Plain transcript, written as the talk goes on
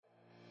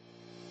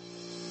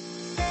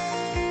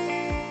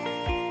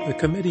The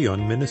Committee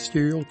on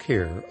Ministerial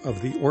Care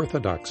of the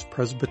Orthodox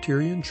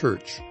Presbyterian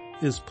Church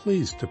is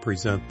pleased to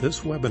present this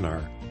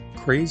webinar,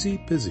 Crazy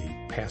Busy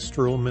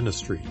Pastoral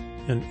Ministry,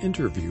 an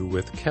interview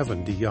with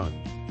Kevin DeYoung.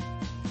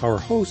 Our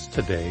host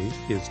today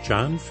is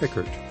John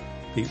Fickert,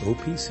 the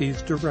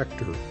OPC's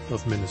Director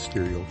of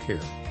Ministerial Care.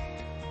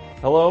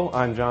 Hello,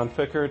 I'm John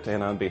Fickert,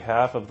 and on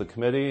behalf of the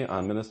Committee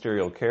on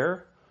Ministerial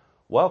Care,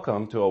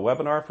 welcome to a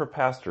webinar for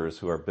pastors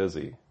who are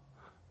busy,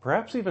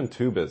 perhaps even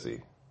too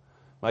busy.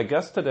 My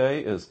guest today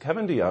is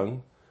Kevin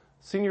DeYoung,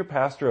 Senior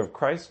Pastor of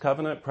Christ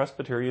Covenant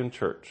Presbyterian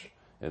Church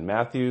in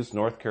Matthews,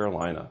 North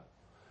Carolina.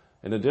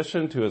 In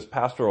addition to his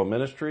pastoral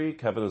ministry,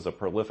 Kevin is a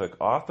prolific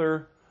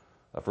author,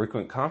 a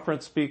frequent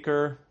conference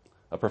speaker,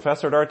 a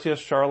professor at RTS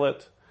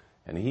Charlotte,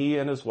 and he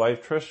and his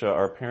wife Tricia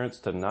are parents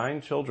to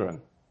 9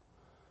 children.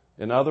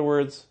 In other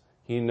words,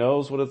 he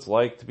knows what it's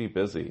like to be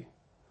busy.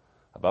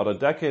 About a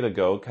decade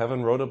ago,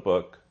 Kevin wrote a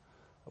book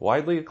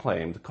widely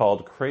acclaimed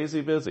called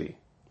Crazy Busy.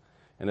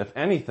 And if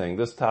anything,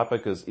 this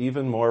topic is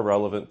even more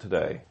relevant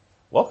today.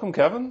 Welcome,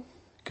 Kevin.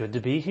 Good to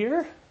be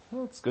here.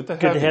 Well, it's good to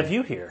have you. Good to have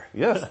you here.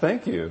 Yes,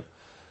 thank you.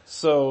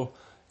 So,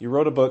 you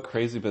wrote a book,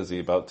 Crazy Busy,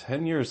 about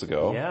 10 years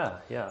ago.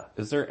 Yeah.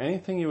 Is there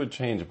anything you would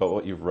change about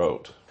what you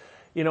wrote?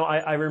 You know,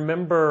 I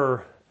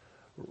remember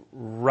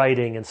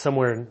writing, and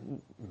somewhere,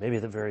 maybe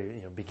at the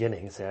very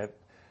beginning, say,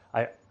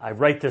 I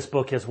write this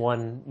book as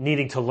one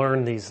needing to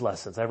learn these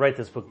lessons. I write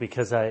this book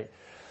because I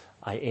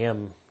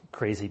am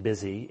crazy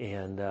busy,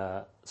 and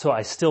so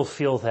I still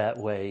feel that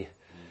way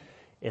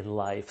in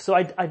life. So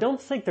I don't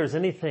think there's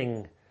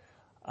anything,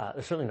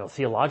 there's certainly no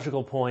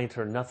theological point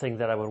or nothing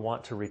that I would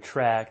want to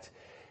retract.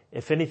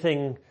 If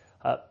anything,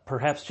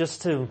 perhaps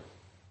just to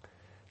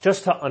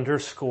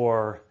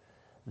underscore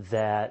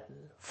that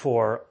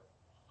for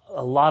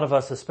a lot of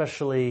us,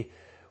 especially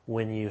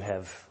when you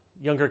have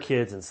younger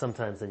kids and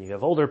sometimes then you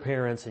have older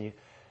parents, and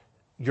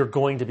you're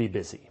going to be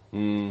busy.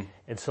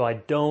 And so I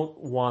don't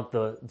want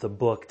the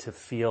book to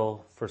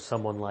feel for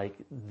someone like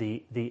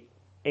the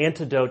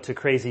antidote to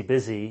crazy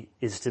busy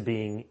is to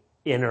being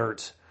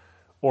inert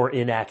or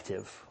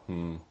inactive.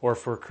 Or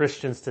for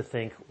Christians to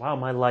think, wow,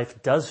 my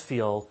life does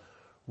feel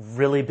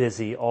really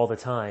busy all the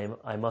time.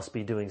 I must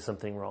be doing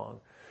something wrong.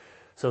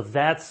 So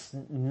that's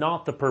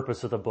not the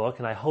purpose of the book,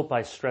 and I hope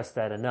I stress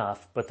that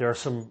enough, but there are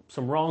some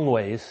wrong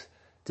ways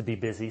to be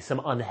busy,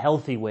 some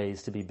unhealthy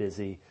ways to be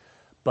busy.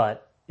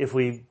 But if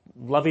we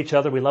love each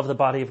other, we love the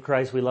body of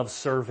Christ, we love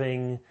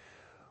serving,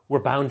 we're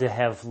bound to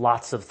have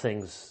lots of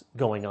things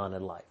going on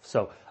in life.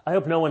 So I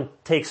hope no one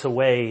takes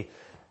away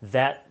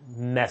that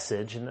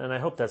message, and I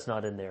hope that's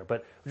not in there,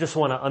 but we just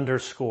want to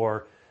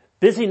underscore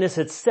busyness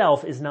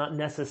itself is not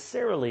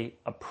necessarily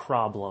a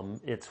problem.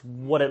 It's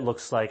what it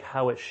looks like,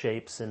 how it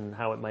shapes, and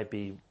how it might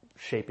be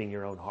shaping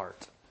your own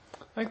heart.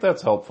 I think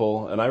that's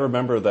helpful, and I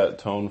remember that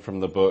tone from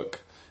the book.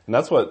 And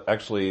that's what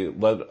actually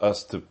led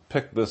us to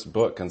pick this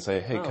book and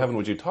say, hey, Kevin,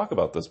 would you talk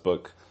about this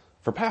book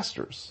for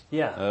pastors?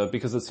 Yeah.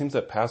 Because it seems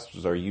that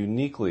pastors are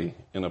uniquely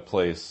in a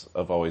place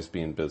of always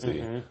being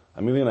busy.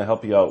 I'm even going to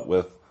help you out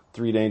with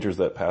 3 dangers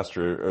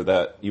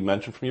that you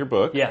mentioned from your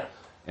book. Yeah.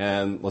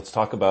 And let's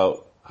talk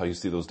about how you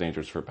see those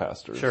dangers for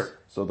pastors. Sure.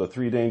 So the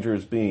 3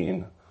 dangers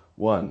being,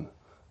 1,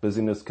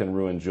 busyness can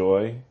ruin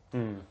joy.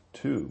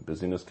 2,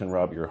 busyness can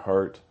rob your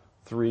heart.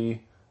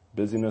 3,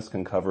 busyness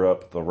can cover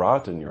up the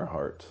rot in your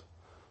heart.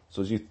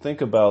 So as you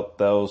think about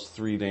those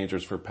 3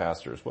 dangers for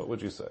pastors, what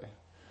would you say?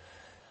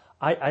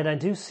 I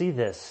do see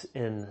this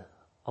in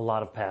a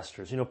lot of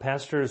pastors. You know,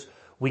 pastors,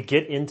 we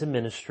get into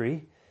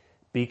ministry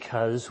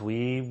because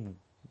we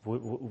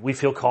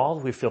feel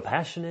called, we feel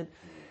passionate.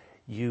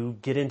 You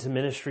get into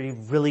ministry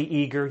really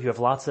eager, you have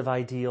lots of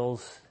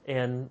ideals,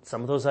 and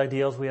some of those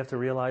ideals we have to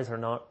realize are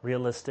not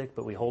realistic,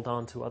 but we hold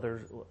on to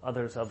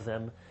others of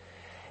them.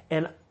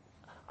 And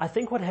I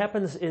think what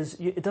happens is,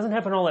 it doesn't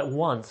happen all at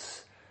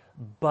once,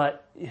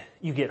 but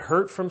you get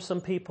hurt from some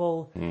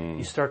people,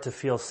 you start to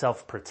feel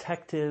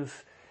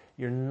self-protective,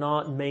 you're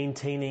not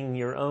maintaining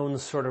your own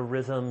sort of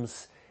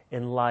rhythms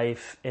in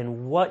life,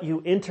 and what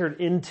you entered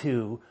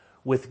into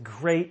with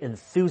great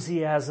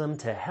enthusiasm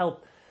to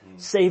help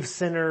save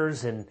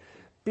sinners and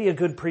be a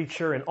good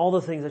preacher and all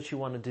the things that you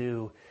want to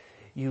do,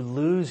 you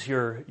lose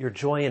your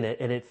joy in it,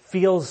 and it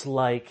feels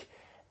like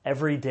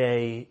every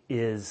day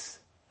is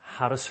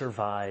how to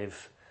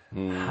survive,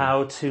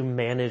 how to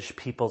manage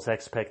people's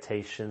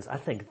expectations. I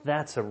think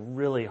that's a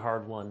really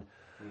hard one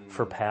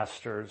for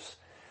pastors.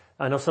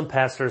 I know some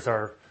pastors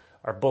are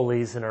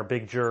bullies and are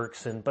big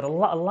jerks, but a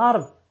lot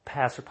of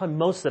pastors, probably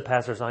most of the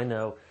pastors I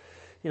know,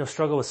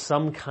 struggle with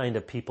some kind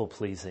of people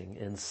pleasing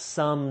and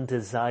some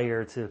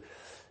desire to,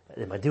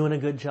 am I doing a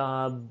good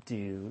job? Do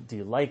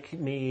you like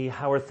me?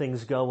 How are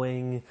things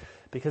going?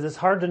 Because it's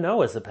hard to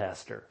know as a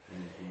pastor.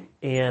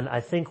 And I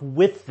think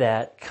with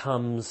that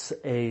comes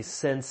a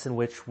sense in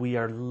which we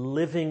are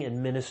living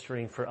and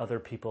ministering for other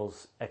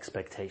people's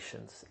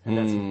expectations. And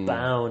that's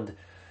bound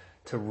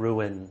to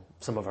ruin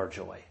some of our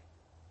joy.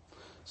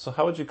 So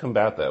how would you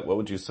combat that? What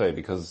would you say?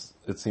 Because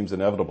it seems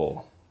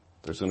inevitable.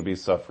 There's going to be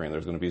suffering.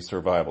 There's going to be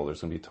survival.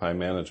 There's going to be time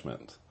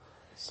management.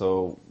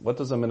 So what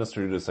does a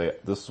minister do to say,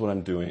 this is what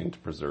I'm doing to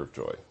preserve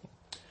joy?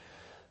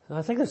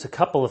 I think there's a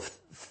couple of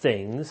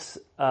things.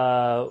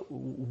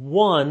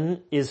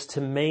 One is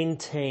to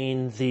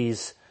maintain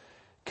these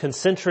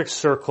concentric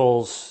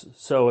circles.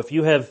 So if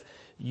you have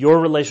your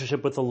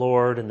relationship with the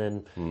Lord, and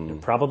then you're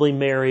probably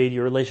married,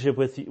 your relationship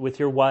with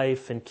your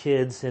wife and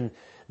kids, and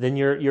then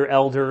your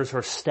elders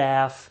or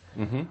staff.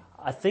 Mm-hmm.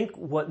 I think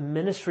what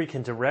ministry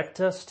can direct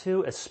us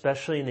to,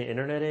 especially in the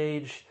internet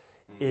age,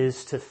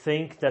 is to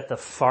think that the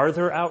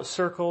farther out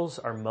circles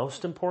are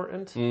most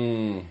important.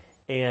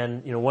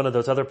 And, one of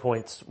those other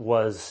points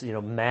was,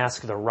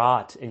 mask the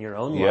rot in your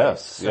own life.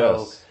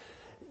 So,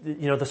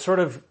 the sort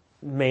of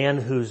man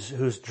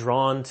who's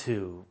drawn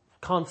to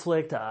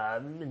conflict,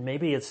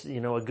 maybe it's,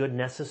 a good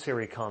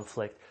necessary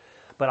conflict.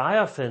 But I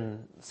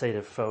often say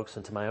to folks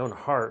and to my own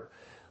heart,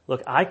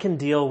 look, I can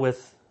deal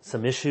with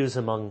some issues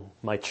among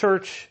my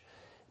church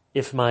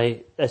if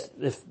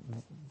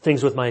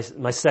things with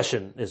my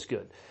session is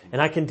good.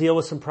 And I can deal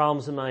with some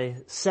problems in my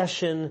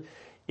session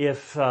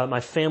if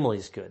my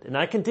family's good. And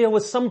I can deal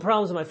with some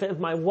problems with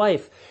my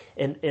wife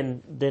and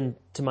then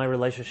to my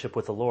relationship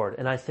with the Lord.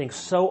 And I think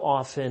so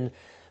often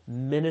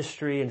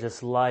ministry and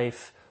just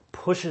life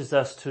pushes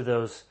us to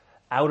those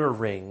outer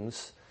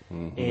rings,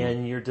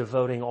 and you're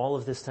devoting all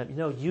of this time.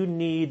 You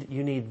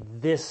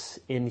need this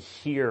in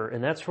here.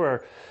 And that's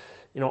where,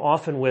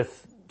 often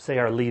with, say,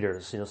 our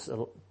leaders,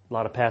 a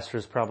lot of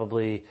pastors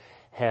probably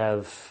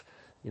have,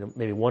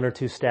 maybe one or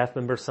two staff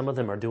members. Some of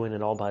them are doing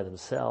it all by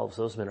themselves.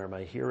 Those men are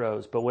my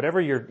heroes. But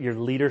whatever your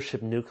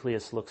leadership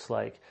nucleus looks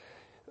like,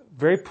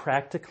 very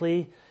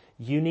practically,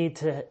 you need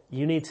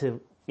to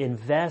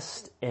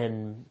invest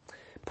and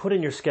put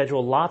in your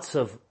schedule lots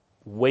of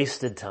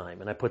wasted time.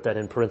 And I put that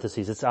in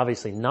parentheses. It's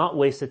obviously not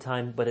wasted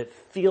time, but it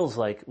feels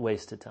like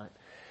wasted time.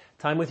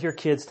 Time with your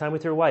kids, time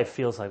with your wife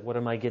feels like, what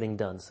am I getting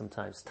done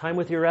sometimes? Time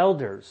with your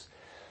elders.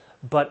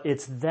 But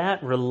it's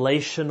that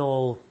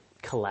relational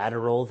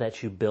collateral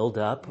that you build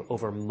up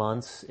over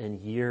months and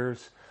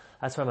years.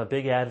 That's why I'm a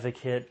big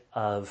advocate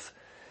of,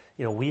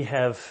 we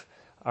have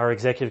our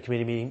executive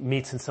committee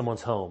meets in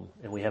someone's home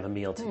and we have a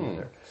meal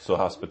together. So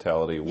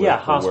hospitality.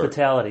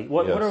 Hospitality.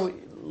 What are we?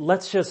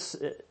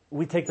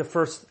 We take the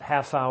first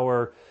half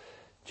hour,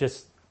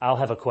 I'll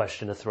have a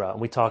question to throw out,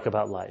 and we talk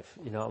about life.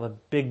 I'm a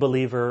big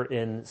believer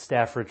in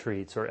staff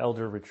retreats or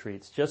elder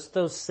retreats, just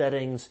those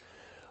settings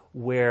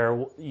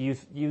where you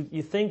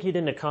think you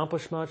didn't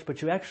accomplish much,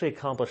 but you actually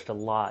accomplished a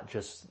lot,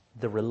 just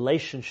the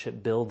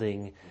relationship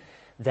building,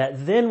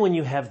 that then when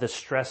you have the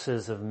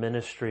stresses of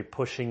ministry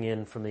pushing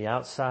in from the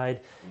outside,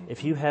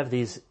 if you have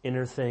these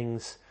inner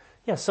things,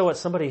 so what?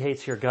 Somebody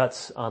hates your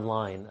guts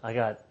online. I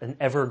got an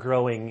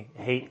ever-growing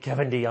hate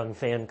Kevin DeYoung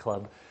fan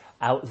club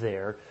out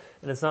there,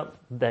 and it's not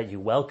that you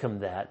welcome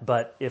that,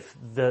 but if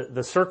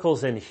the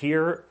circles in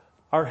here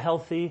are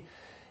healthy,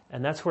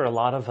 and that's where a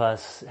lot of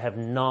us have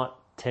not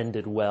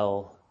tended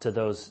well to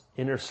those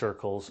inner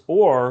circles,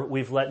 or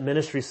we've let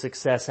ministry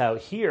success out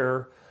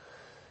here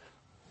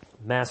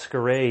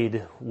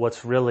masquerade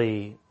what's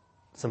really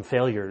some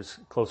failures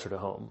closer to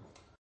home.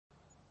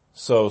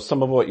 So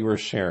some of what you were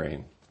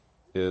sharing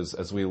is,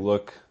 as we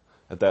look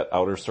at that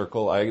outer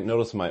circle, I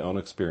notice in my own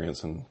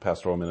experience in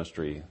pastoral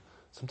ministry,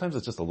 sometimes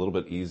it's just a little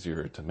bit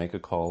easier to make a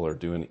call or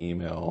do an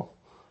email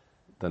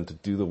than to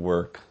do the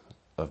work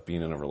of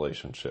being in a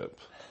relationship.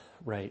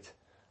 Right.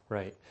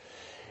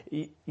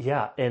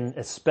 Yeah, and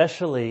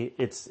especially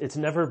it's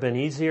never been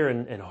easier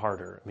and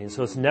harder.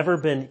 So it's never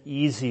been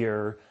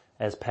easier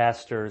as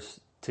pastors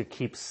to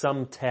keep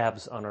some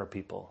tabs on our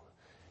people.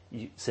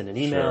 You send an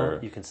email,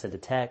 You can send a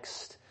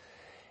text,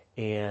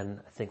 and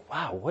I think,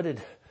 wow, what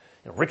did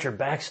Richard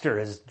Baxter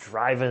is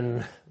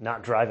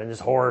not driving his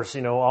horse,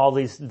 all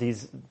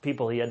these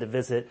people he had to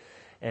visit,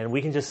 and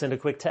we can just send a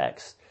quick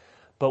text.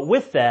 But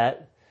with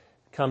that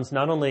comes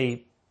not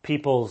only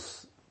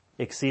people's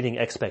exceeding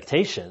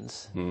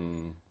expectations.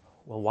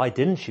 Well, why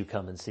didn't you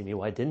come and see me?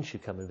 Why didn't you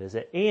come and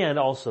visit? And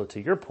also,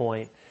 to your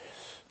point,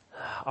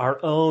 our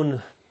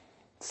own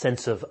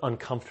sense of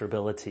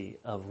uncomfortability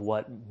of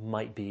what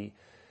might be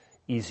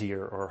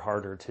easier or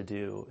harder to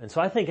do. And so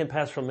I think in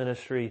pastoral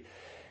ministry,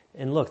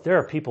 and look, there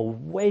are people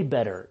way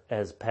better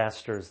as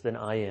pastors than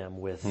I am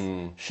with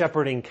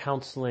shepherding,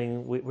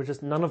 counseling. We're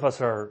just, none of us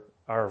are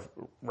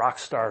rock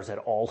stars at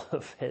all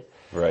of it.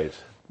 Right.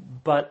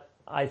 But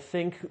I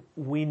think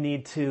we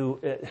need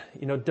to,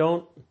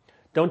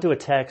 don't do a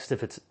text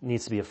if it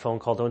needs to be a phone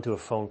call. Don't do a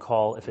phone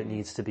call if it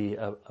needs to be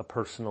a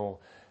personal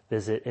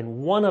visit.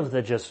 And one of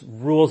the just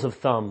rules of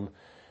thumb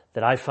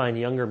that I find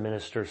younger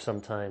ministers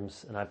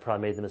sometimes, and I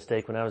probably made the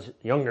mistake when I was a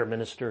younger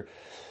minister,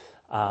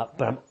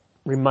 but I'm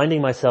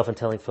reminding myself and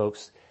telling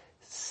folks,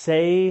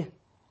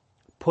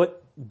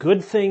 put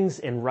good things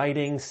in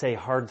writing, say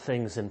hard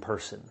things in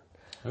person.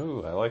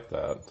 Ooh, I like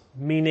that.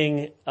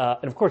 Meaning,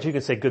 and of course you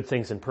can say good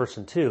things in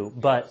person too,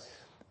 but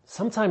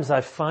sometimes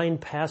I find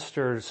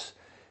pastors,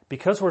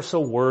 because we're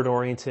so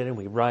word-oriented and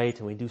we write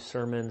and we do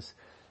sermons,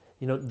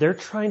 they're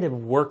trying to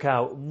work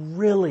out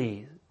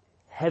really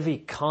heavy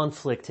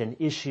conflict and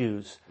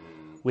issues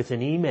with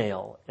an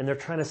email, and they're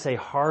trying to say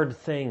hard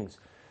things.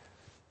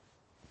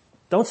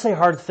 Don't say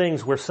hard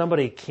things where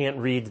somebody can't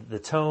read the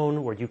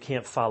tone, where you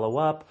can't follow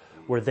up,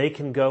 where they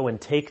can go and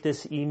take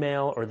this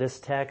email or this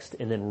text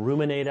and then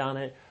ruminate on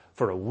it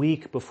for a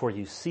week before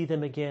you see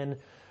them again.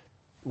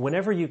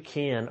 Whenever you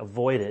can,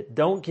 avoid it.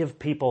 Don't give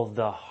people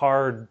the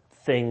hard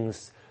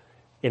things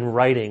in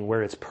writing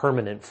where it's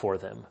permanent for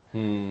them.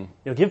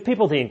 Give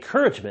people the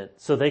encouragement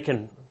so they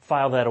can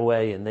file that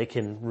away and they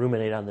can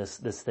ruminate on this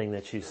thing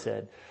that you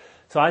said.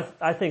 So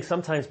I think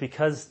sometimes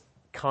because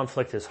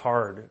conflict is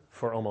hard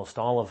for almost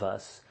all of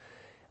us,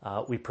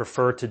 we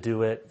prefer to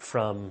do it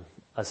from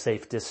a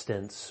safe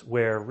distance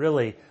where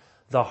really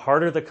the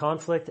harder the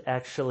conflict,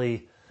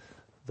 actually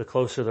the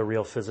closer the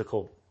real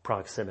physical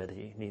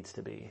proximity needs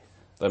to be.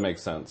 That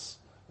makes sense.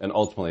 And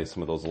ultimately,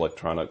 some of those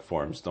electronic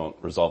forms don't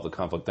resolve the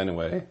conflict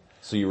anyway.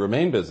 So you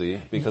remain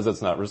busy because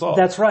it's not resolved.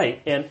 That's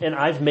right. And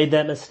I've made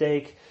that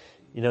mistake.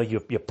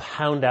 You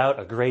pound out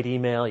a great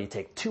email, you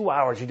take 2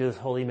 hours, you do this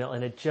whole email,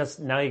 and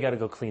now you got to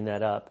go clean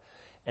that up.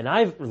 And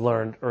I've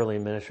learned early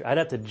in ministry, I'd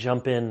have to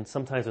jump in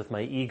sometimes with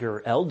my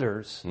eager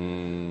elders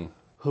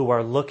who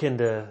are looking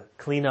to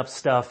clean up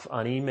stuff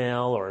on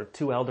email, or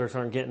two elders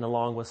aren't getting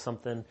along with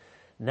something.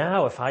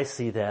 Now, if I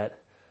see that,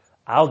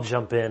 I'll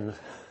jump in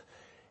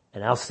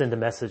and I'll send a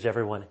message to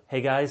everyone,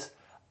 hey guys,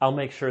 I'll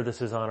make sure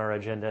this is on our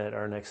agenda at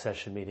our next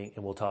session meeting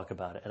and we'll talk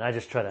about it. And I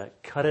just try to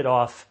cut it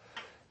off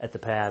at the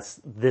pass.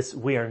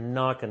 We are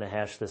not going to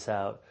hash this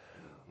out.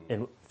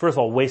 And first of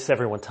all, waste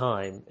everyone's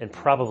time and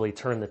probably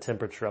turn the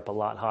temperature up a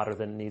lot hotter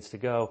than it needs to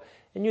go.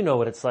 And you know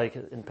what it's like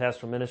in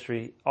pastoral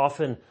ministry.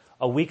 Often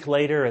a week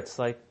later, it's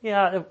like,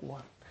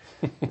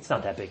 it's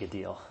not that big a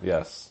deal.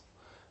 Yes.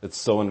 It's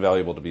so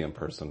invaluable to be in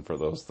person for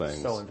those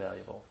things. So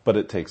invaluable. But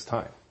it takes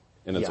time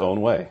in its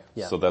own way.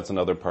 Yeah. So that's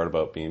another part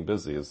about being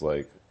busy is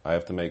like, I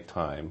have to make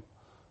time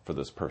for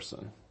this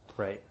person.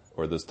 Right.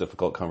 Or this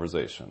difficult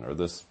conversation or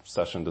this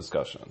session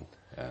discussion.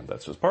 And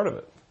that's just part of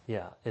it.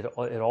 Yeah. It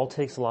all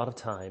takes a lot of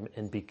time.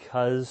 And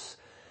because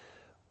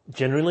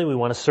generally we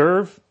want to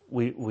serve,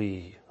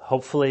 we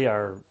hopefully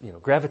are,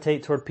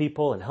 gravitate toward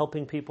people and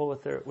helping people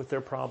with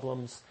their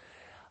problems.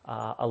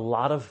 A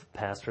lot of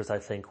pastors, I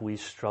think, we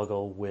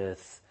struggle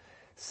with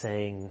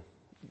saying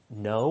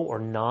no or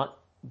not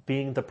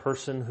being the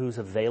person who's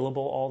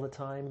available all the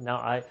time.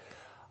 Now,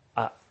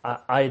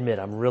 I admit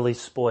I'm really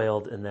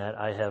spoiled in that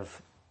I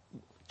have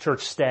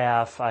church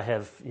staff. I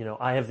have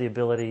the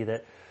ability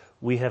that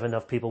we have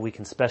enough people we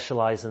can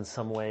specialize in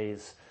some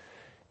ways.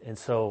 And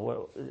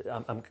so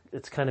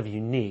it's kind of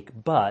unique.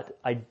 But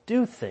I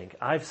do think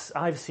I've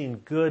seen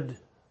good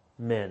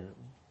men,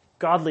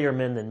 godlier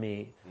men than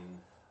me,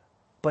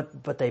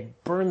 but they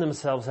burn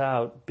themselves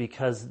out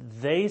because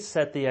they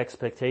set the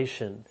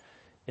expectation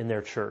in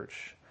their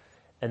church.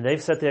 And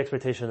they've set the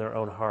expectation in their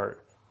own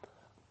heart.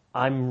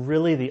 I'm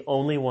really the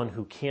only one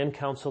who can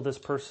counsel this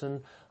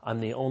person.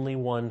 I'm the only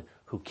one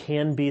who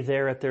can be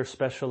there at their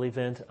special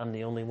event. I'm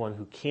the only one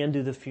who can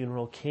do the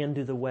funeral, can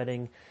do the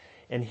wedding.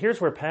 And here's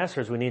where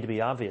pastors, we need to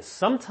be obvious.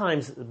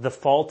 Sometimes the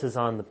fault is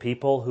on the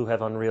people who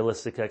have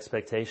unrealistic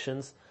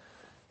expectations.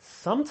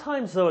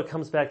 Sometimes, though, it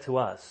comes back to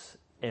us.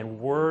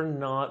 And we're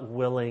not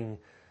willing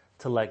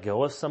to let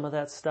go of some of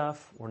that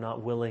stuff. We're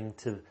not willing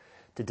to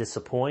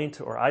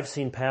disappoint. Or I've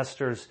seen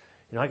pastors,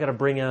 I got to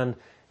bring on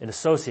an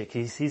associate.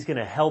 He's going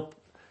to help,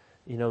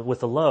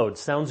 with the load.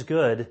 Sounds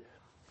good,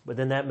 but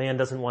then that man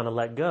doesn't want to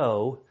let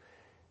go.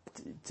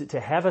 To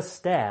have a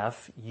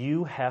staff,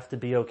 you have to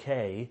be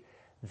okay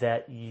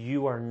that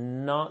you are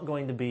not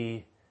going to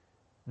be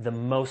the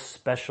most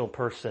special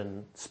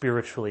person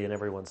spiritually in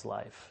everyone's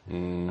life.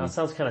 Now, it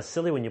sounds kind of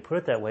silly when you put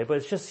it that way, but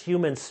it's just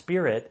human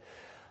spirit.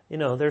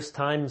 There's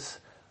times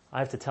I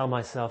have to tell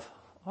myself,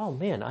 oh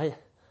man, I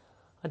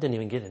didn't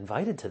even get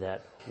invited to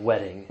that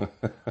wedding.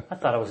 I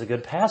thought I was a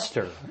good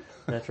pastor.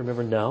 And I have to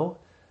remember, no,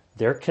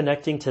 they're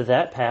connecting to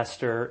that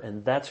pastor,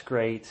 and that's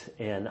great,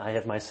 and I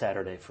have my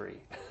Saturday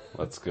free.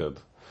 That's good.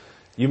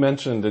 You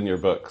mentioned in your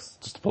books,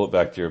 just to pull it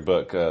back to your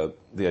book,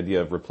 the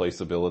idea of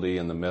replaceability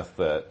and the myth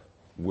that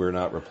we're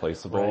not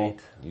replaceable. Right.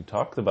 You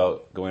talked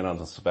about going on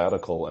a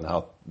sabbatical and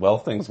how well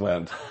things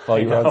went while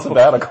you were on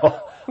sabbatical.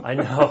 I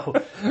know.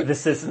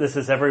 This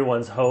is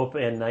everyone's hope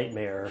and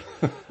nightmare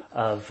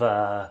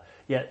of,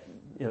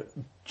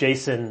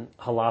 Jason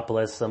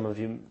Halopoulos, some of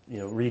you,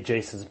 read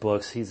Jason's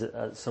books. He's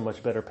so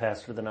much better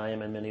pastor than I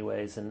am in many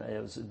ways, and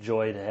it was a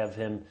joy to have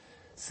him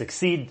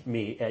succeed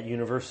me at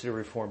University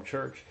Reformed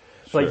Church.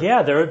 Sure. But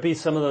yeah, there would be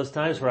some of those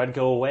times where I'd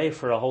go away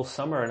for a whole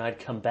summer and I'd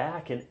come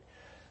back, and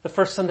the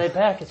first Sunday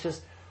back, it's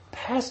just,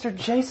 Pastor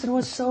Jason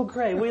was so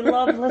great. We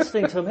loved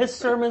listening to him. His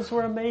sermons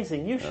were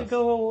amazing. You should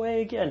go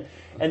away again.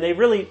 And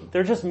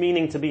they're just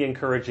meaning to be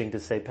encouraging to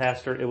say,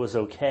 Pastor, it was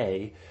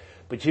okay,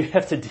 but you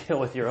have to deal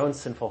with your own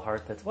sinful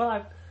heart that's,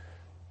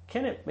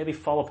 can it maybe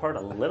fall apart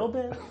a little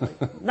bit?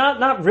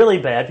 Not really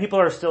bad. People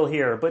are still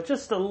here, but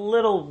just a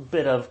little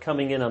bit of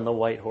coming in on the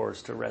white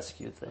horse to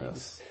rescue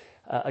things. Yes.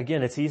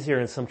 Again, it's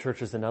easier in some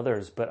churches than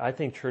others, but I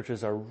think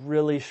churches are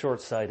really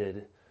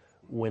short-sighted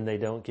when they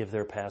don't give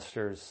their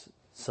pastors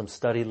some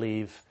study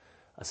leave,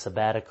 a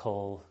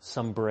sabbatical,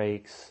 some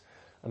breaks.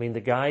 I mean,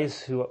 the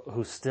guys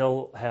who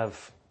still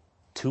have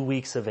 2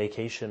 weeks of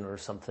vacation or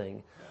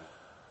something.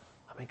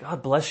 I mean,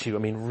 God bless you. I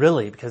mean,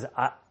 really, because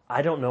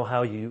I don't know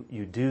how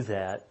you do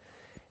that.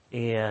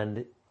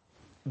 And,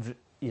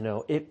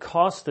 it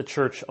costs the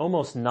church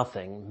almost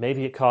nothing.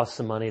 Maybe it costs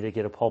some money to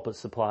get a pulpit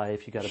supply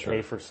if you got to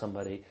pay for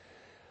somebody.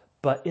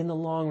 But in the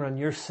long run,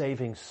 you're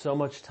saving so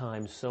much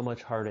time, so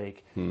much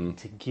heartache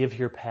to give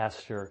your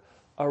pastor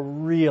a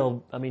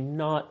real,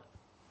 not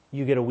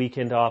you get a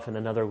weekend off and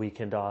another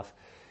weekend off.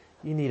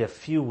 You need a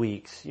few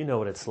weeks. You know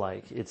what it's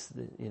like. It's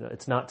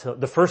not till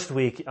the first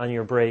week on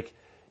your break,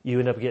 you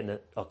end up getting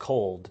a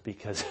cold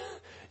because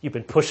you've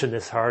been pushing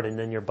this hard and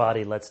then your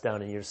body lets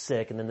down and you're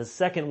sick. And then the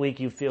second week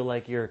you feel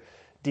like you're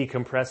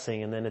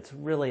decompressing. And then it's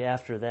really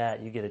after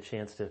that you get a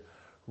chance to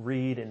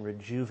read and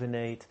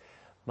rejuvenate.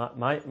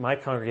 My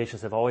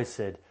congregations have always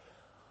said,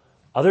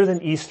 other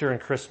than Easter and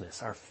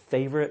Christmas, our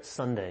favorite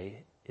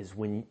Sunday is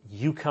when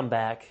you come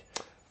back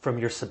from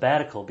your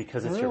sabbatical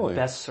because it's your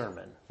best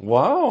sermon.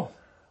 Wow.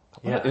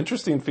 Yeah.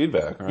 Interesting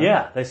feedback, right?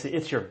 Yeah, they say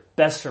it's your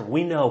best sermon.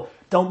 We know,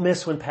 don't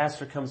miss when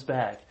pastor comes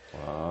back.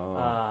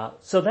 Wow.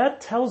 So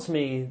that tells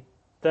me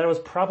that I was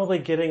probably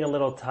getting a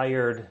little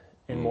tired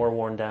and more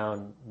worn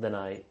down than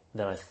I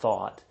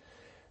thought.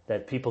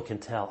 That people can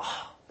tell,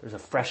 there's a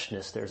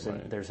freshness, there's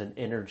an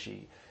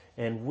energy.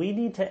 And we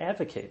need to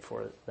advocate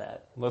for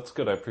that. That's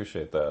good. I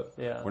appreciate that.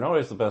 Yeah. We're not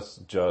always the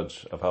best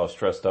judge of how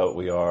stressed out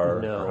we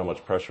are or how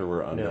much pressure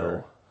we're under.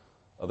 No.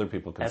 Other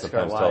people can Ask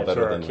sometimes our tell wives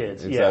better or our than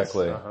kids.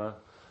 Exactly. Yes. Uh-huh.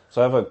 So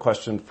I have a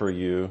question for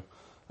you.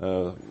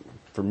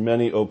 For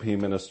many OP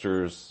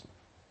ministers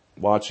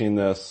watching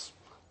this,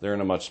 they're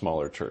in a much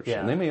smaller church. Yeah.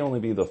 And they may only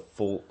be the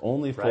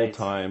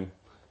full-time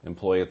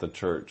employee at the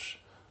church.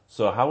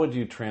 So how would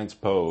you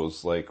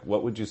transpose,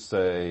 what would you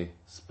say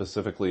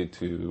specifically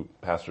to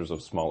pastors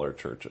of smaller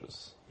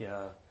churches?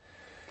 Yeah.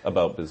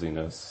 About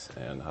busyness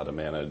and how to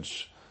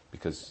manage,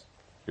 because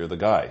you're the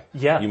guy.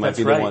 Yeah, you might that's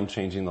be right. the one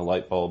changing the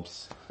light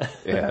bulbs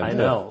and I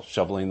know.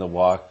 shoveling the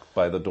walk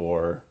by the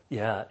door.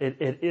 Yeah,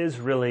 it is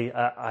really,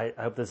 I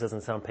hope this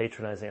doesn't sound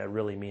patronizing, I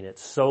really mean it.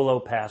 Solo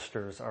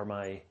pastors are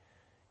my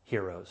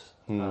heroes.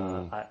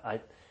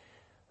 I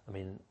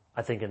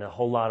think in a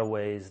whole lot of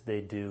ways they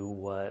do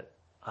what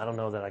I don't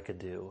know that I could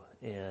do.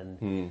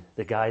 And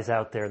the guys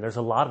out there, and there's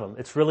a lot of them,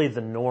 it's really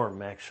the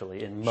norm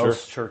actually in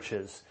most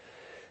churches.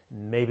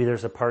 Maybe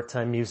there's a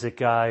part-time music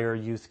guy or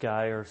youth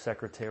guy or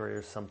secretary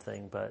or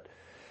something, but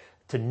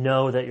to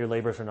know that your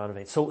labors are not in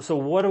vain. So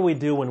what do we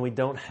do when we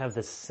don't have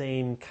the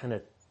same kind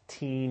of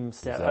team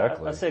staff?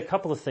 Exactly. I'll say a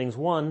couple of things.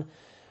 One,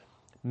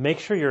 make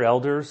sure your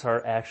elders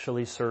are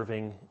actually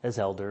serving as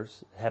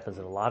elders. It happens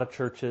in a lot of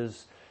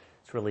churches.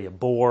 It's really a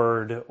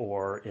board,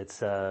 or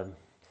it's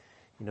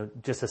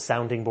just a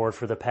sounding board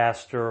for the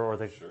pastor or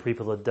the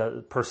people that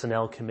do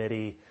personnel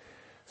committee.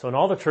 So in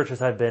all the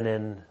churches I've been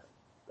in,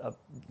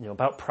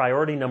 about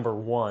priority number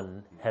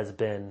one has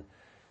been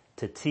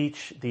to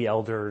teach the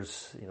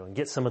elders, and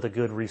get some of the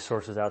good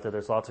resources out there.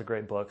 There's lots of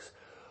great books.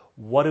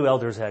 What do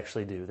elders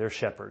actually do? They're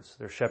shepherds.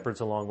 They're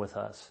shepherds along with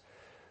us,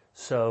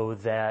 so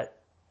that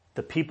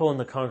the people in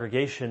the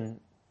congregation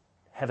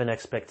have an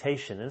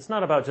expectation. And it's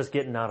not about just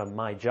getting out of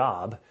my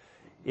job.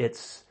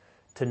 It's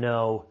to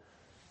know,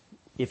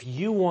 if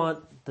you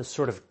want the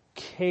sort of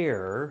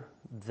care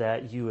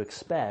that you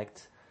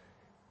expect,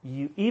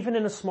 even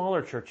in a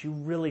smaller church, you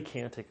really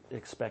can't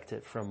expect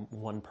it from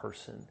one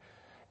person.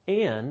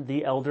 And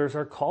the elders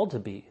are called to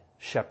be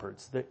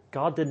shepherds. That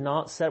God did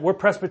not we're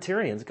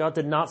Presbyterians. God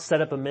did not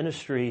set up a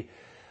ministry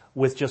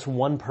with just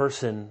one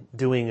person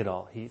doing it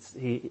all.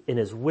 He in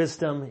his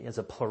wisdom, he has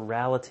a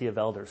plurality of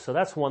elders. So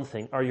that's one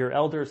thing. Are your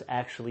elders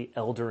actually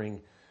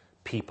eldering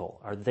people?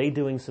 Are they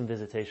doing some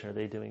visitation? Are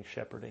they doing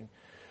shepherding?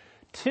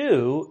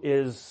 Two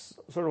is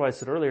sort of what I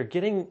said earlier,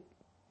 getting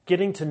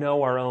to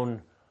know our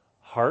own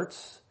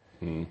hearts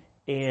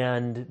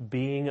and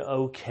being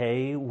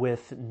okay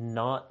with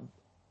not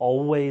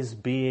always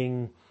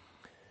being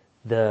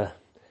the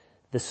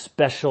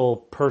special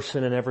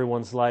person in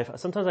everyone's life.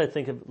 Sometimes I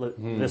think of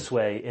this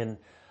way, and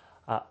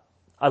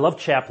I love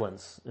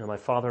chaplains. My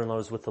father-in-law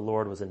is with the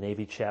Lord, was a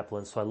Navy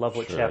chaplain, so I love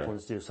what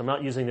chaplains do. So I'm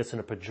not using this in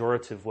a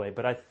pejorative way,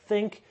 but I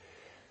think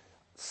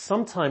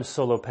sometimes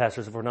solo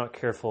pastors, if we're not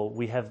careful,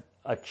 we have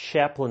a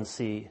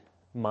chaplaincy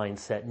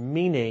mindset,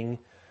 meaning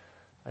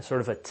I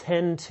sort of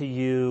attend to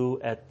you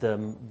at the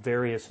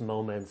various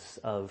moments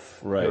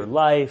of your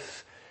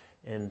life,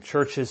 and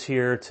church is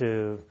here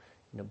to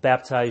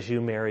baptize you,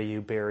 marry you,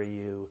 bury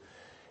you.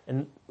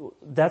 And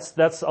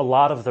that's a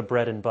lot of the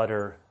bread and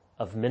butter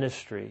of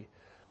ministry.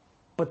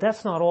 But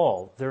that's not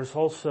all. There's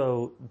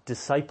also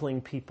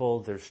discipling people,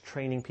 there's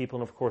training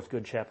people, and of course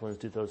good chaplains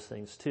do those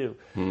things too.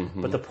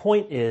 Mm-hmm. But the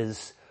point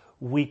is,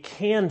 we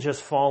can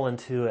just fall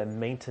into a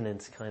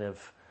maintenance kind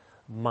of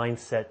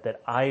mindset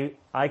that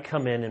I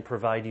come in and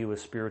provide you with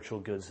spiritual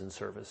goods and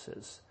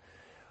services,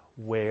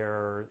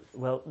 where,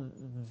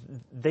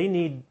 they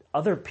need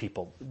other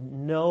people.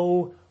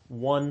 No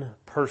one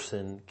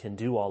person can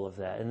do all of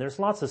that. And there's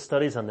lots of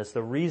studies on this.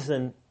 The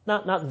reason,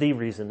 not the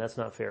reason, that's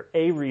not fair,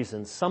 a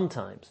reason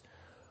sometimes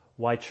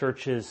why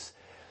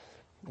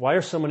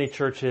are so many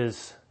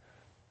churches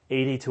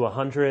 80 to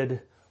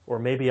 100, or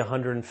maybe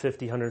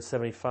 150,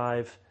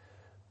 175,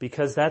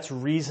 because that's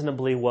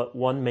reasonably what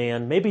one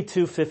man, maybe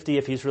 250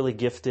 if he's really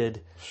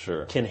gifted,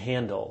 Sure. can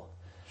handle.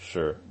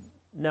 Sure.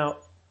 Now,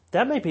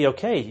 that may be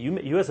okay.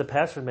 You as a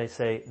pastor may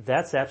say,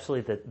 that's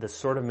absolutely the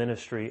sort of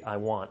ministry I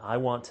want. I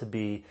want to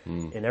be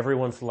in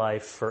everyone's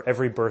life for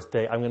every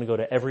birthday. I'm going to go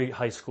to every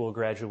high school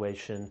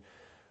graduation.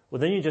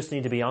 Well, then you just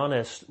need to be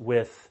honest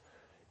with,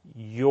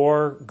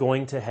 you're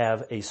going to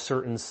have a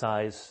certain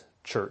size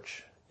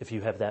church if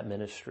you have that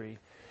ministry.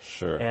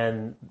 Sure.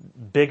 And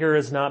bigger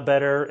is not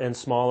better and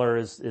smaller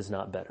is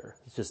not better.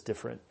 It's just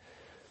different.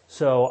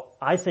 So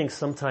I think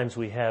sometimes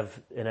we have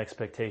an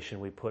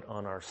expectation we put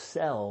on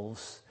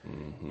ourselves,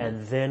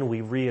 and then we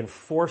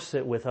reinforce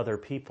it with other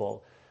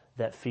people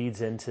that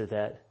feeds into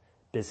that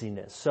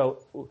busyness.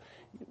 So,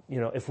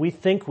 if we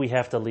think we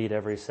have to lead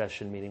every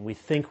session meeting, we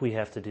think we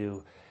have to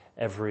do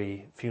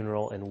every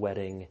funeral and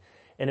wedding,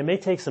 and it may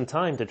take some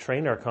time to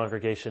train our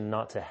congregation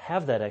not to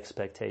have that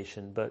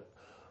expectation, but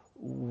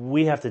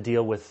we have to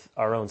deal with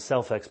our own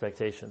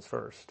self-expectations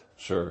first.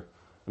 Sure.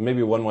 And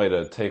maybe one way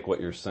to take what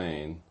you're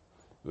saying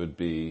would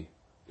be,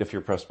 if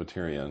you're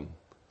Presbyterian,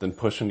 then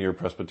push into your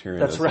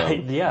Presbyterianism. That's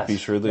right, yes. Be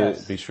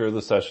sure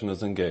the session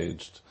is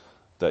engaged,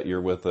 that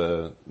you're with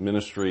a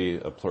ministry,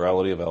 a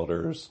plurality of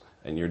elders,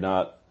 and you're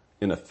not,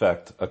 in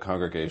effect, a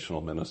congregational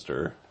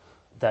minister.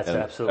 That's and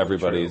absolutely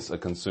everybody's true. a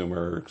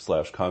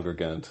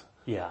consumer/congregant.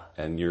 Yeah.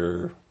 And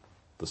you're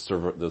the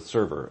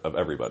server of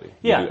everybody.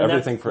 Yeah. You do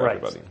everything for right.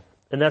 everybody.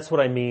 And that's what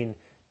I mean,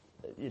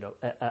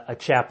 a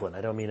chaplain.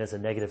 I don't mean as a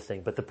negative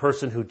thing, but the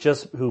person who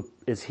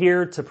is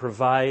here to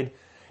provide,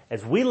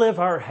 as we live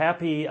our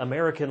happy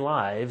American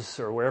lives,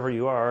 or wherever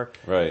you are.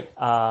 Right.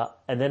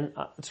 And then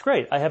it's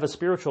great. I have a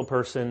spiritual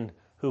person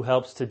who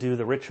helps to do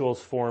the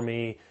rituals for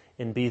me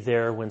and be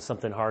there when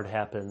something hard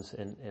happens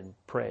and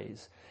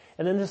prays.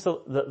 And then just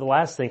the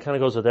last thing kind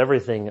of goes with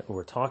everything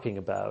we're talking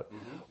about.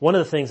 Mm-hmm. One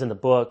of the things in the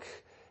book,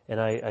 and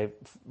I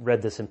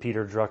read this in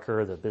Peter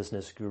Drucker, the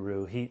business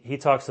guru, he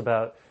talks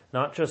about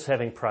not just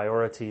having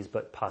priorities,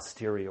 but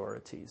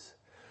posteriorities.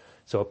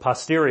 So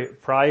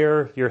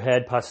prior, your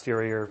head,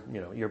 posterior,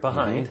 you're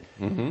behind.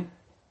 Mm-hmm. Mm-hmm.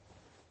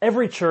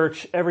 Every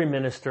church, every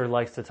minister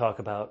likes to talk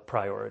about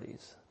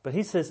priorities. But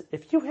he says,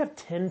 if you have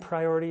 10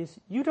 priorities,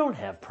 you don't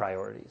have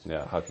priorities.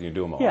 Yeah, how can you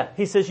do them all? Yeah,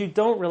 he says you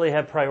don't really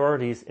have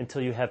priorities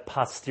until you have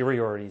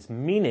posteriorities,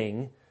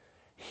 meaning,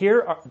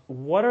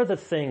 what are the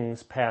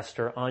things,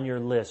 Pastor, on your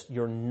list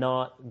you're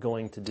not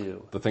going to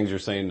do? The things you're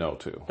saying no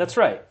to. That's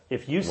right.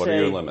 If you what are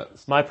your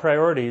limits? My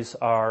priorities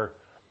are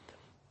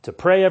to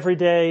pray every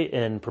day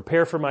and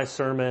prepare for my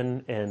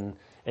sermon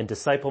and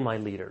disciple my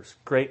leaders.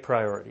 Great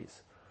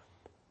priorities.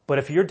 But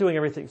if you're doing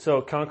everything, so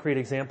a concrete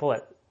example,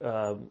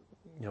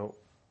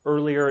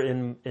 earlier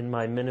in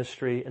my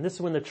ministry, and this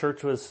is when the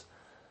church was,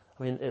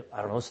 it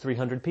was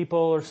 300 people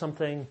or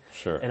something.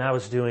 Sure. And I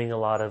was doing a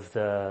lot of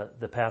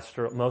the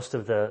pastoral, most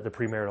of the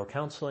premarital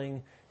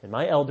counseling. And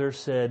my elders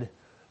said,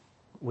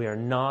 we are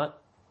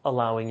not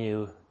allowing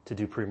you to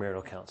do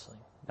premarital counseling.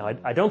 Now,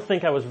 I don't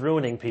think I was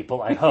ruining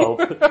people, I hope.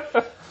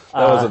 That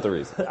wasn't the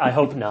reason. I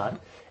hope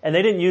not. And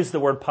they didn't use the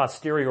word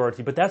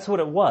posteriority, but that's what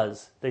it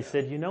was. They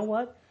said, you know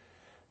what?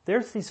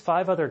 There's these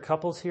 5 other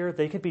couples here.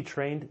 They could be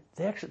trained.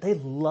 They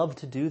love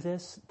to do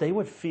this. They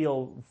would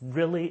feel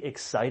really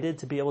excited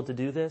to be able to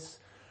do this.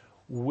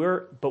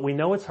 But we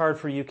know it's hard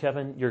for you,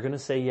 Kevin. You're going to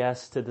say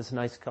yes to this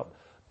nice couple.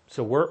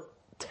 So we're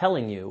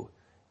telling you,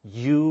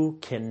 you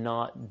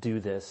cannot do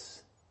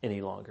this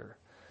any longer.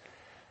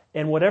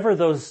 And whatever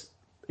those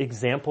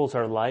examples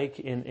are like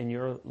in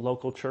your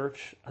local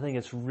church, I think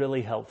it's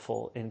really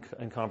helpful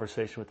in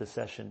conversation with the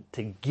session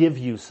to give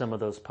you some of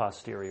those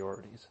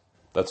posteriorities.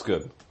 That's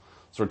good.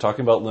 So we're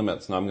talking about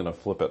limits. Now I'm going to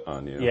flip it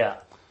on you. Yeah.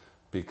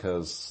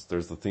 Because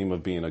there's the theme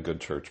of being a good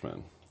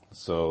churchman.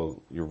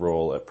 So your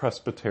role at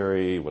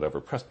presbytery,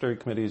 whatever presbytery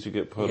committees you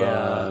get put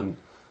on,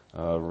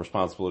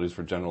 responsibilities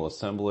for General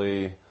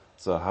Assembly.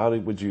 So how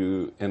would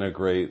you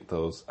integrate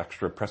those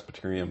extra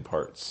Presbyterian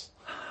parts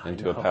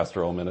into a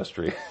pastoral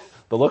ministry?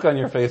 The look on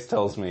your face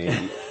tells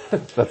me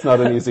that's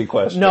not an easy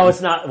question. No, it's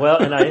not. Well,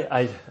 and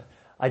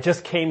I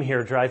just came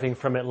here driving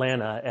from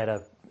Atlanta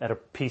at a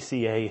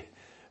PCA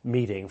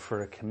meeting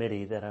for a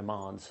committee that I'm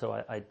on, so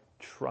I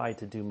try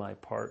to do my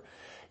part.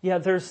 Yeah,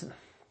 there's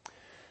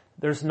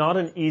not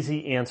an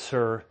easy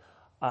answer.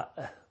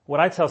 What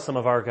I tell some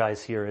of our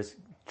guys here is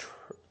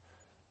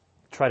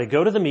try to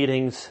go to the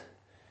meetings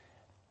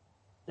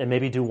and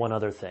maybe do one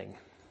other thing.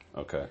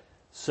 Okay.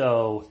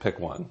 So pick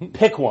one.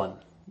 Pick one.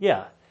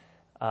 Yeah.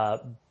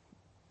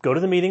 Go to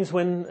the meetings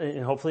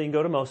and hopefully you can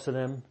go to most of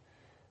them.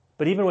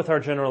 But even with our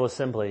General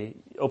Assembly,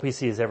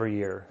 OPC is every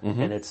year,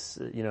 and it's,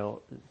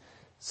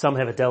 some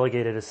have a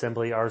delegated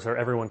assembly. Ours are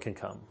everyone can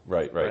come.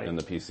 Right. In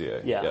the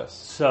PCA. Yeah. Yes.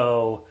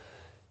 So,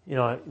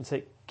 I'd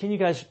say, can you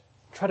guys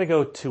try to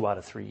go 2 out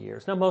of 3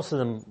 years? Now, most of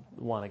them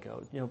want to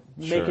go.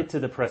 Make it to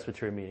the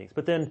Presbyterian meetings.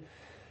 But then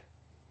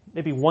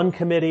maybe one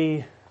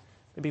committee,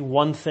 maybe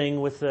one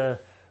thing with the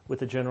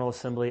General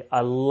Assembly.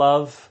 I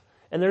love,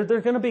 And there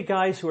are going to be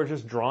guys who are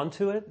just drawn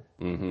to it.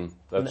 Mm-hmm.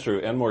 That's true,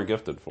 and more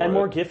gifted for it. And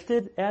more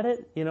gifted at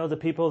it. You know, the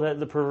people that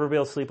the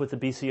proverbial sleep with the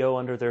BCO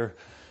under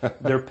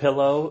their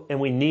pillow.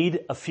 And we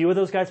need a few of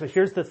those guys. But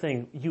here's the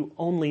thing. You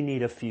only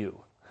need a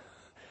few.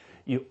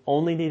 You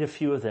only need a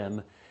few of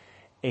them.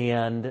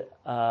 And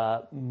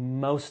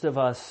most of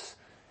us,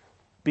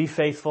 be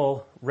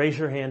faithful, raise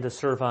your hand to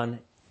serve on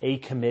a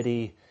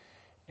committee.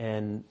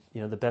 And,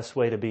 you know, the best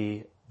way to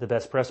be the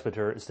best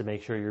presbyter is to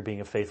make sure you're being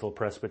a faithful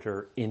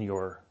presbyter in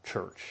your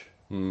church.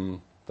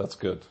 That's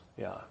good.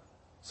 Yeah.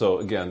 So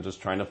again,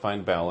 just trying to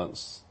find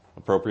balance,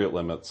 appropriate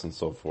limits, and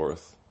so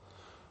forth.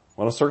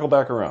 I want to circle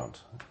back around.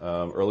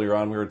 Earlier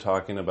on, we were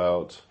talking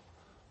about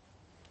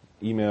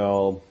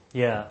email,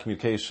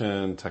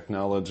 communication,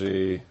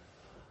 technology.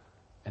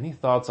 Any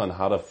thoughts on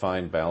how to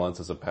find balance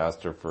as a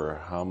pastor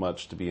for how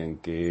much to be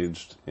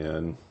engaged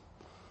in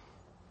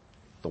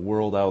the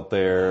world out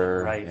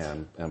there,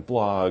 and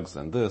blogs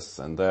and this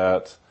and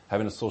that,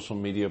 having a social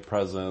media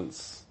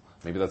presence?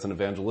 Maybe that's an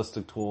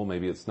evangelistic tool,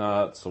 maybe it's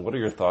not. So what are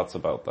your thoughts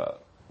about that?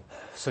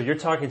 So you're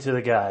talking to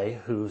the guy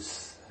who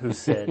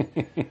said,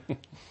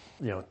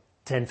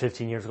 10,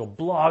 15 years ago,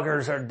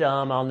 bloggers are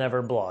dumb, I'll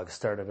never blog,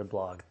 started a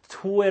blog.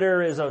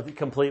 Twitter is a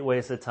complete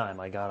waste of time,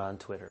 I got on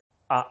Twitter.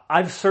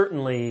 I've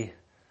certainly,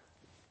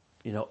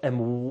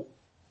 am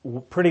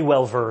pretty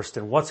well versed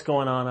in what's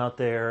going on out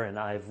there, and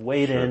I've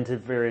weighed into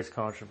various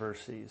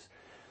controversies.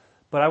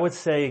 But I would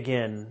say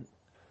again,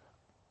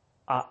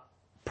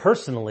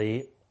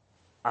 personally,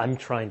 I'm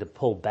trying to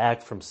pull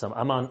back from some.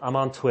 I'm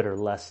on Twitter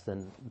less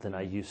than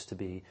I used to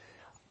be.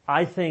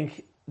 I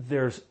think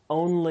there's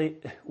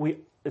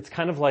it's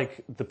kind of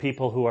like the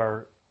people who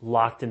are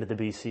locked into the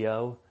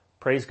BCO.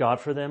 Praise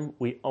God for them.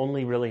 We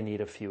only really need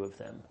a few of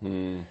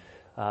them.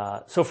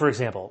 So for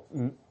example,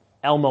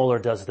 Al Mohler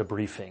does the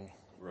briefing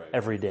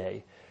every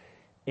day.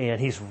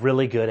 And he's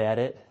really good at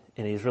it.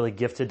 And he's really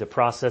gifted to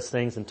process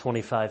things in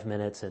 25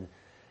 minutes. And,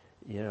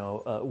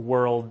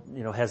 World,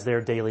 has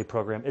their daily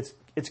program.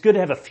 It's good to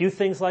have a few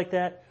things like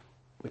that.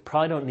 We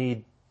probably don't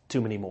need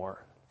too many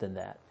more than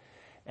that.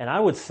 And I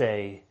would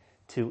say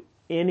to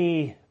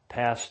any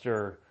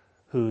pastor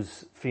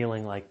who's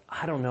feeling like,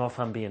 I don't know if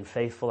I'm being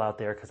faithful out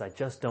there because I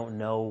just don't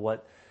know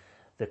what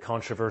the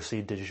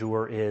controversy du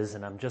jour is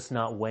and I'm just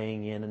not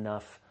weighing in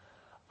enough,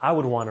 I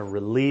would want to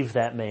relieve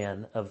that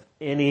man of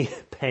any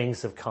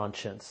pangs of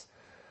conscience.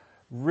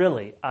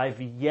 Really, I've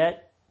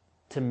yet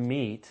to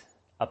meet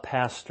a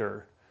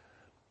pastor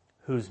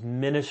whose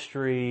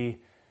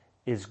ministry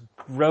is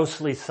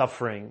grossly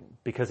suffering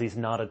because he's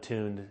not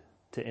attuned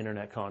to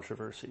internet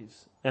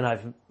controversies. And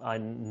I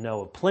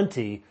know of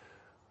plenty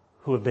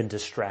who have been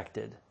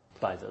distracted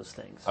by those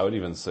things. I would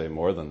even say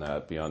more than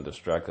that. Beyond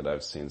distracted,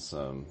 I've seen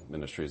some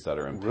ministries that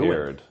are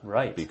impaired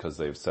because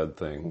they've said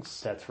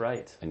things. That's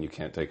right. And you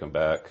can't take them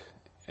back,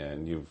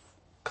 and you've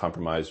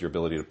compromised your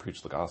ability to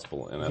preach the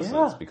gospel, in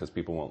essence, because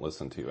people won't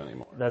listen to you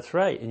anymore. That's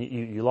right. And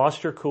you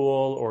lost your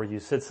cool, or you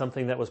said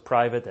something that was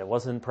private that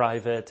wasn't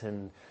private.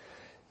 And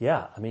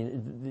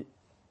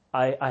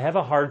I have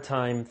a hard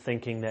time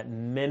thinking that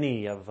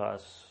many of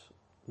us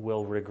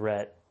will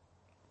regret,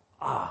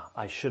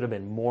 I should have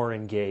been more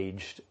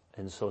engaged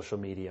in social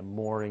media,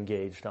 more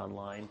engaged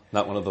online.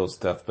 Not one of those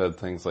deathbed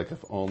things like, if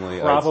only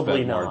I'd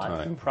spent more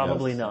time.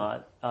 Probably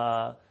not.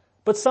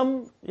 But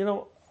some,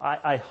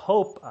 I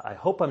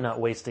hope I'm not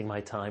wasting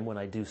my time when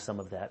I do some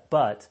of that.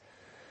 But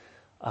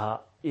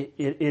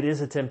it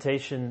is a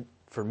temptation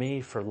for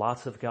me, for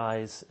lots of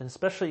guys, and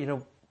especially,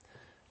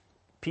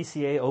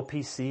 PCA,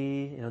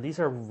 OPC, these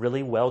are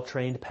really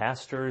well-trained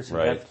pastors who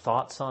have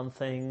thoughts on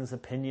things,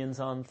 opinions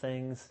on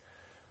things.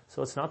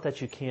 So it's not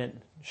that you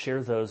can't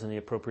share those in the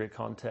appropriate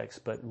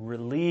context, but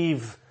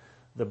relieve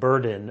the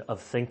burden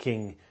of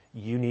thinking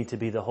you need to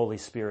be the Holy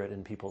Spirit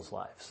in people's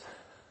lives.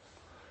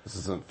 This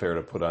isn't fair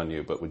to put on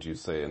you, but would you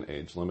say an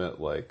age limit,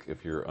 like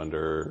if you're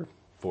under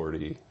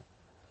 40,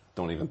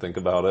 don't even think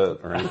about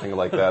it, or anything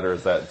like that, or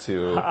is that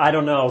too? I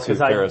don't know,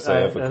 because I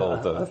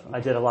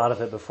did a lot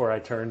of it before I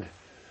turned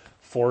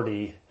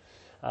 40.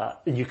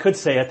 You could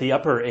say at the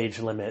upper age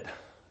limit,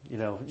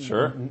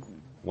 Sure.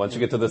 Once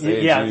you get to this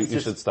age, you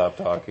should stop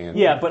talking.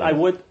 But I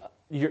would.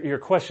 Your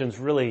question's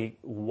really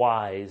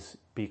wise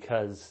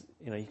because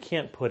you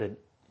can't put an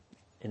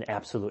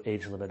absolute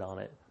age limit on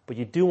it, but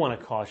you do want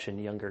to caution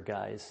younger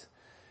guys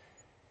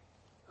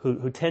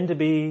who tend to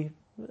be,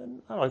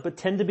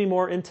 tend to be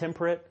more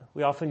intemperate.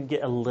 We often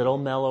get a little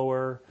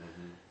mellower,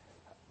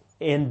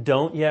 and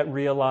don't yet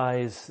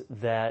realize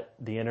that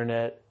the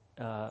internet,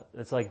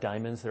 it's like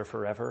diamonds; they're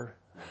forever.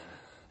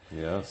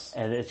 Yes.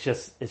 And it's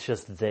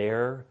just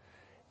there.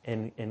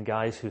 And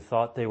guys who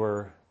thought they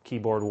were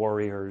keyboard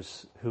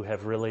warriors who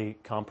have really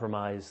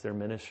compromised their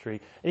ministry.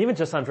 And even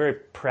just on very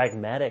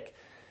pragmatic,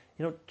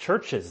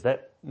 churches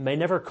that may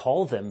never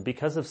call them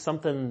because of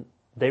something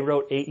they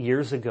wrote 8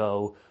 years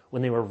ago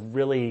when they were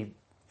really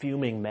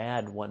fuming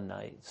mad one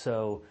night.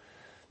 So,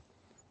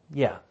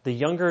 the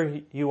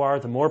younger you are,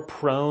 the more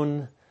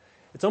prone.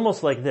 It's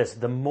almost like this.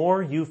 The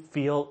more you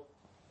feel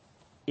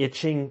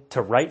itching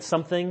to write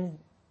something,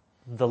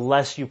 the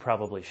less you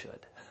probably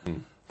should.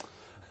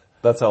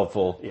 That's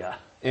helpful. Yeah.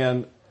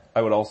 And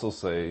I would also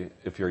say,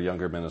 if you're a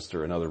younger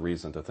minister, another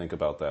reason to think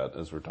about that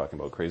is we're talking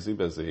about crazy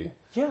busy.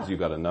 Yeah. Is you've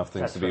got enough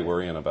things That's to be right.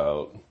 worrying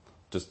about,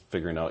 just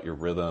figuring out your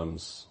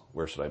rhythms.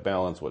 Where should I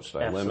balance? What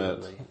should I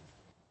limit?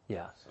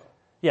 Yeah.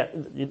 Yeah,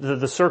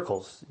 the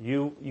circles.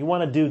 You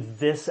want to do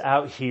this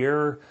out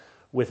here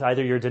with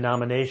either your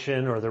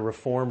denomination or the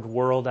Reformed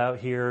world out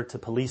here to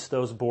police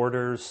those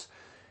borders,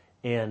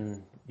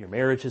 and your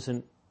marriage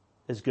isn't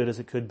as good as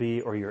it could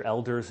be, or your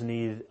elders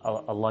need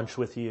a lunch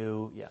with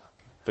you. Yeah.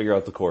 Figure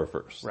out the core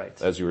first.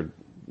 Right. As you were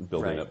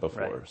building Right, it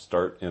before. right.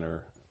 Start,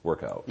 inner,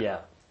 work out. Yeah.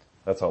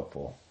 That's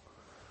helpful.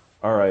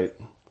 All right.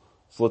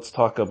 So let's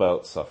talk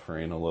about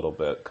suffering a little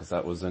bit, because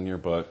that was in your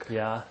book.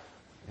 Yeah.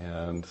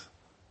 And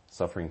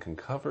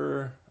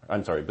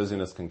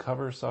busyness can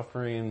cover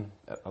suffering.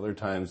 At other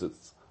times, the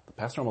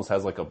pastor almost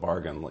has like a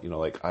bargain.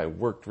 Like, I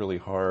worked really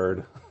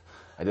hard.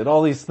 I did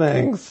all these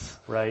things.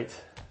 Right.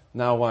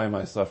 Now why am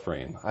I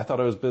suffering? I thought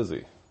I was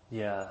busy.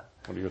 Yeah.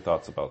 What are your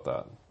thoughts about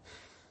that?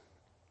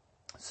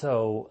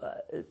 So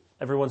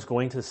everyone's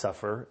going to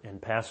suffer,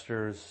 and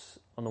pastors,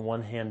 on the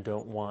one hand,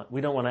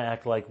 we don't want to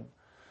act like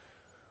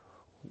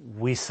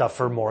we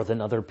suffer more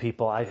than other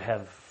people. I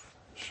have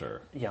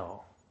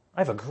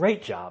a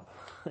great job.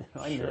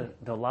 I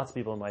know lots of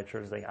people in my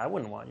church think, I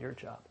wouldn't want your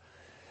job.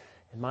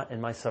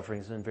 And my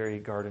suffering's been very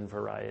garden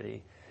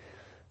variety.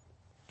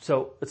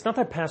 So it's not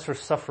that pastors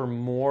suffer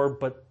more,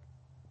 but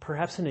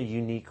perhaps in a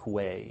unique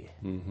way.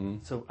 Mm-hmm.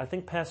 So I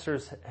think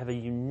pastors have a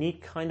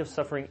unique kind of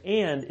suffering,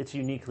 and it's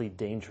uniquely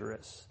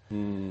dangerous.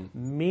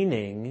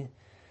 Meaning,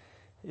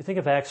 you think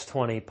of Acts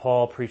 20,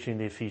 Paul preaching to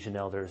the Ephesian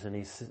elders, and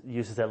he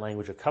uses that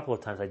language a couple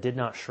of times. I did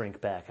not shrink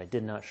back. I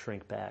did not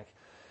shrink back.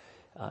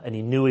 And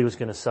he knew he was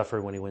going to suffer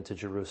when he went to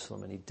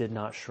Jerusalem, and he did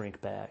not shrink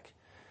back.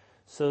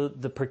 So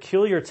the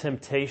peculiar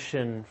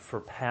temptation for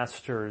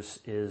pastors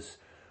is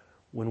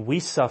when we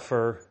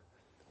suffer,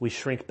 we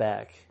shrink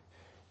back.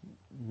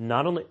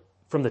 Not only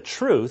from the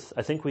truth,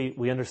 I think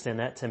we understand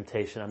that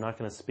temptation. I'm not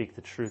going to speak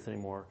the truth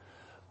anymore.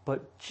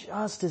 But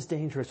just as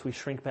dangerous, we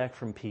shrink back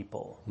from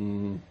people.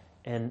 Mm-hmm.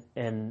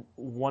 And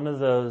one of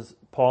those,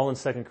 Paul in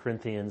 2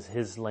 Corinthians,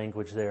 his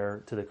language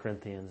there to the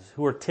Corinthians,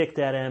 who are ticked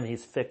at him,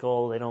 he's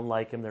fickle, they don't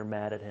like him, they're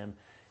mad at him.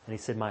 And he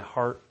said, my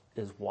heart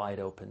is wide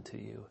open to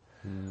you.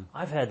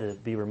 I've had to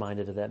be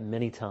reminded of that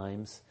many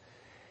times.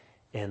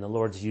 And the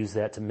Lord's used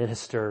that to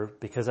minister,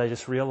 because I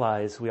just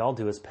realize, we all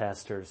do as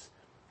pastors,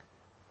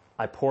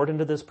 I poured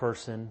into this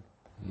person,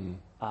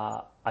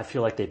 I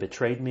feel like they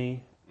betrayed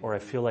me, or I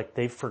feel like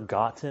they've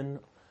forgotten.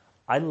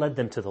 I led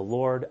them to the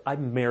Lord. I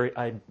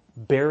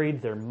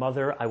buried their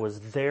mother. I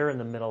was there in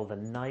the middle of the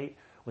night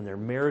when their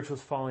marriage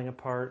was falling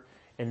apart.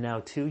 And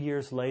now 2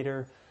 years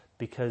later,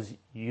 because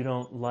you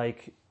don't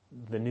like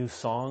the new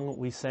song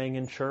we sang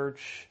in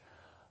church,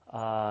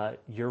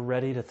 you're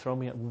ready to throw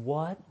me out.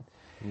 What?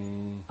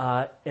 And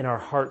our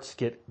hearts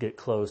get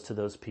closed to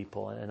those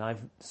people. And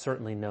I've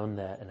certainly known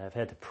that. And I've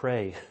had to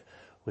pray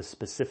with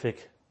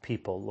specific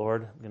people.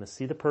 Lord, I'm going to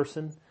see the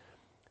person.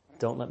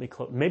 Don't let me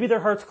close. Maybe their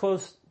heart's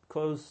closed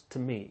to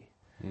me.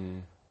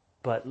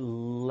 But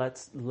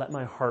let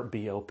my heart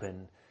be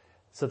open.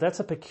 So that's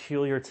a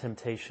peculiar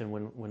temptation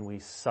when we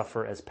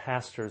suffer as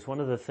pastors. One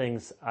of the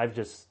things I'm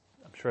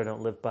sure I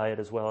don't live by it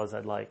as well as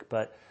I'd like,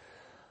 but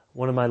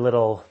one of my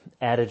little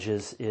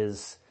adages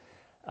is,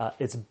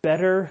 it's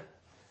better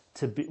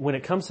to be, when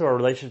it comes to our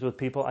relationships with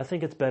people, I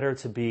think it's better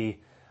to be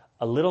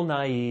a little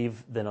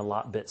naive than a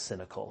lot bit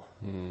cynical.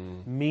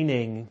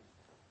 Meaning,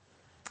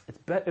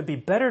 it'd be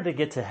better to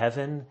get to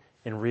heaven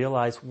and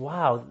realize,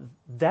 wow,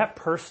 that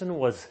person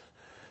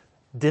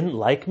didn't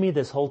like me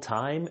this whole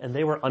time, and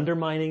they were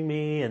undermining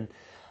me,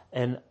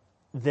 and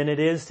than it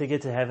is to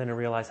get to heaven and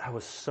realize I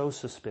was so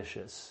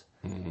suspicious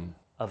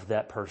of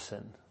that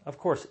person. Of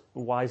course,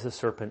 wise as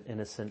serpent,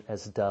 innocent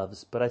as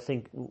doves. But I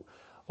think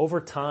over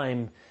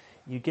time,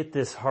 you get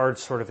this hard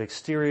sort of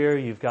exterior,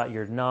 you've got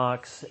your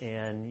knocks,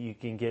 and you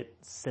can get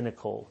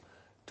cynical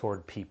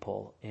toward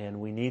people. And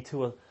we need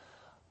to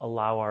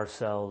allow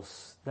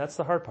ourselves, that's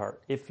the hard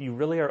part. If you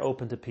really are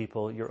open to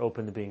people, you're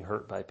open to being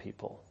hurt by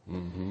people.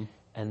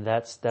 And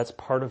that's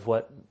part of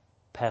what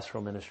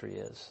pastoral ministry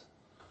is.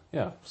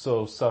 Yeah,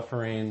 so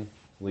suffering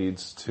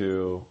leads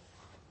to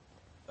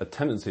a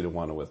tendency to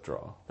want to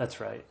withdraw. That's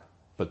right.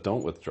 But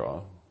don't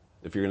withdraw.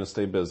 If you're going to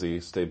stay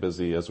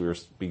busy as we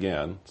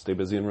began. Stay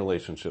busy in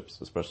relationships,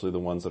 especially the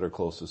ones that are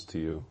closest to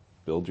you.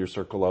 Build your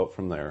circle out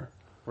from there.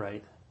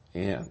 Right.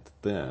 And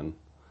then,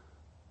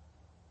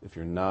 if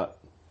you're not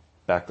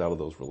backed out of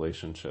those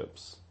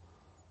relationships,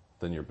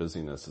 then your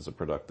busyness is a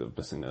productive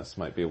busyness,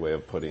 might be a way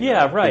of putting it.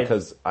 Yeah, right.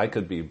 Because I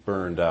could be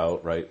burned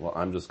out, right? Well,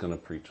 I'm just going to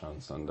preach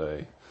on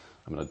Sunday.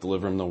 I'm going to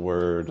deliver them the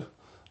word.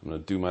 I'm going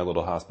to do my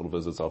little hospital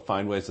visits. I'll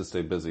find ways to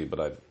stay busy,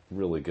 but I've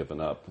really given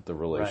up the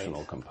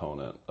relational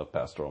component of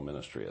pastoral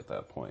ministry at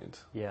that point.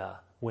 Yeah.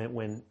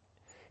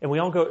 And we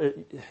all go,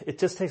 it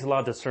just takes a lot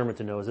of discernment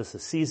to know, is this a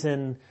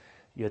season?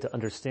 You have to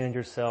understand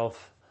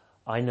yourself.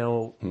 I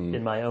know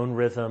in my own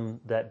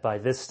rhythm that by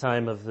this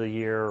time of the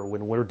year, or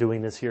when we're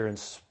doing this here in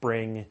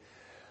spring,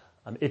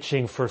 I'm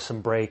itching for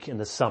some break in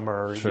the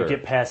summer. Sure. You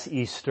get past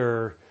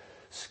Easter,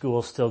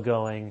 school's still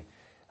going.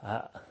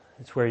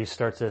 It's where you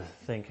start to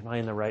think, am I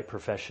in the right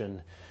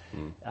profession?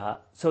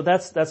 So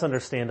that's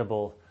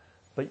understandable.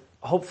 But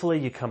hopefully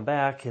you come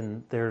back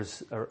and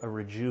there's a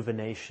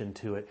rejuvenation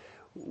to it.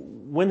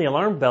 When the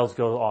alarm bells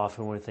go off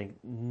and we think,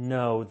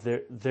 no,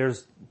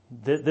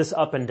 this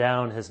up and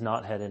down has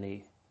not had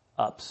any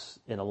ups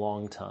in a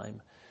long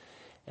time.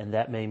 And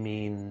that may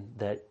mean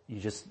that you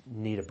just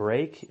need a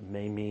break. It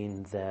may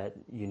mean that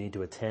you need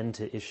to attend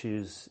to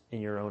issues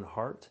in your own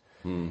heart.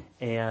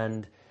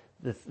 And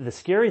the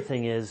scary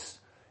thing is,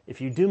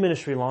 if you do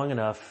ministry long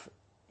enough,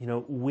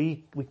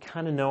 we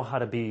kind of know how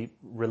to be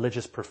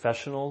religious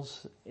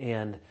professionals.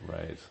 And,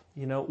 Right.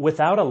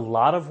 Without a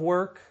lot of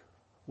work,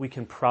 we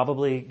can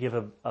probably give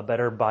a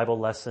better Bible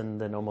lesson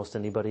than almost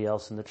anybody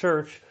else in the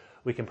church.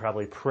 We can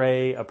probably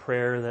pray a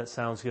prayer that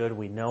sounds good.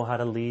 We know how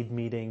to lead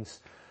meetings.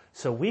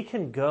 So we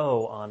can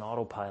go on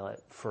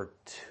autopilot for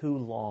too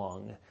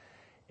long,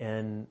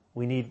 and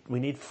we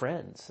need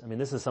friends. I mean,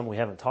 this is something we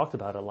haven't talked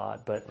about a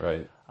lot, but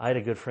Right. I had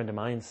a good friend of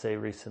mine say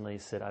recently, he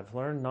said, I've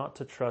learned not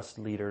to trust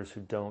leaders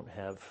who don't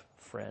have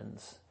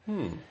friends.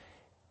 And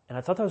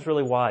I thought that was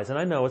really wise. And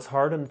I know it's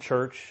hard in the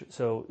church,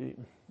 so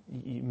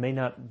you may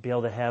not be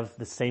able to have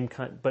the same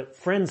kind, but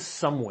friends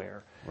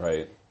somewhere.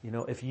 Right.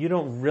 If you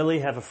don't really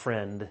have a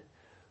friend,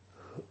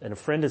 and a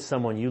friend is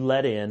someone you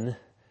let in,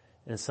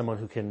 and someone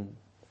who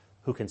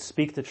can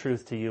speak the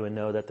truth to you and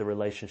know that the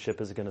relationship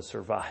is going to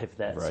survive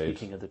that Right.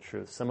 speaking of the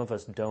truth. Some of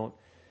us don't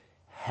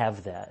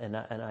have that. And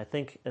I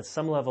think at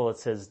some level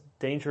it's as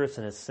dangerous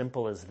and as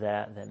simple as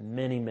that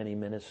many, many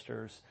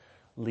ministers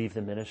leave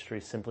the ministry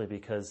simply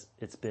because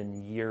it's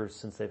been years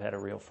since they've had a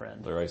real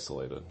friend. They're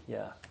isolated.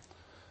 Yeah.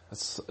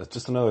 It's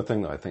just another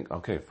thing that I think,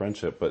 okay,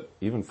 friendship, but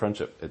even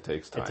friendship, it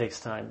takes time. It takes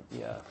time,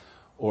 yeah.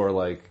 Or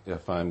like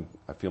if I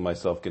feel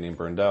myself getting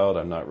burned out,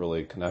 I'm not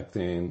really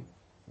connecting,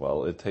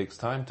 well, it takes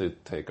time to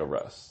take a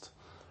rest.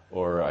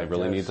 Or I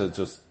really need to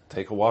just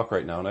take a walk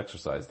right now and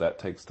exercise. That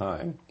takes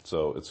time.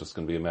 So it's just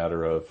going to be a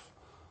matter of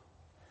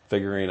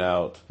figuring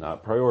out,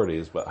 not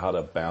priorities, but how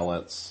to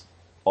balance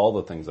all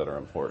the things that are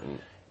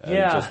important and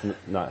just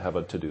not have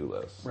a to-do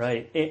list.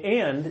 Right.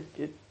 And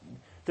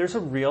there's a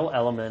real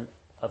element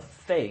of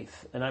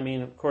faith. And I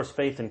mean, of course,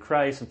 faith in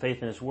Christ and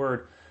faith in His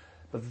Word,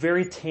 but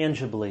very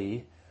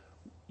tangibly,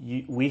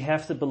 we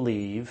have to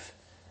believe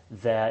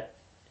that.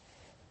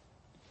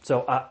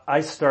 So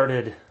I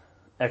started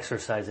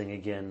exercising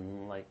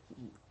again like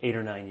 8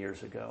 or 9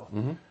 years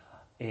ago.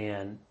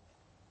 And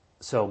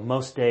so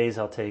most days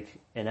I'll take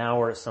an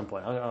hour at some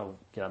point. I'll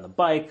get on the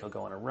bike, I'll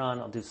go on a run,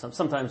 I'll do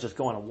sometimes just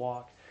go on a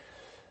walk.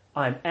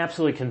 I'm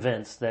absolutely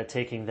convinced that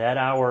taking that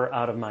hour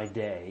out of my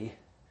day,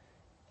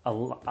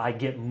 I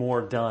get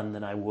more done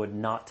than I would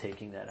not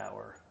taking that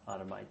hour out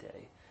of my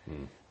day.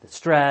 The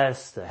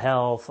stress, the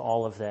health,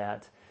 all of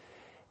that.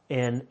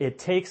 And it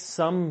takes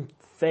some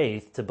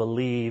faith to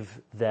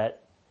believe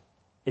that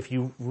if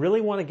you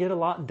really want to get a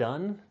lot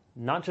done,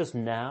 not just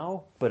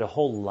now, but a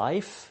whole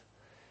life,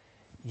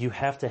 you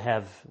have to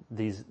have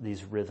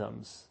these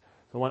rhythms.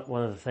 So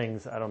one of the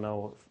things, I don't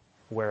know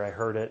where I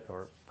heard it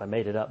or if I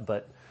made it up,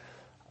 but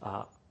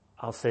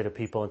I'll say to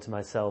people and to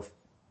myself,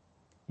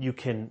 you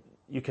can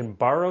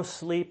borrow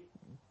sleep,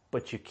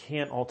 but you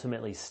can't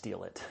ultimately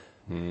steal it.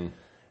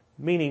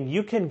 Meaning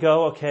you can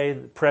go, okay,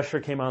 pressure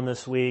came on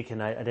this week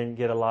and I didn't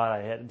get a lot.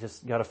 I had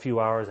just got a few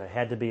hours. I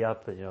had to be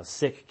up,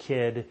 sick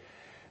kid,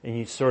 and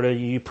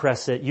you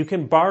press it. You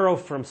can borrow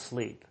from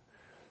sleep,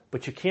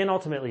 but you can't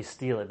ultimately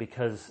steal it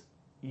because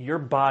your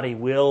body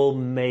will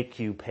make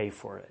you pay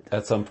for it.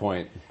 At some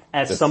point.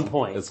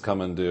 It's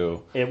coming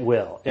due. It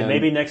will. It may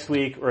be next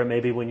week or it may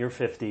be when you're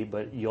 50,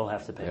 but you'll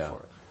have to pay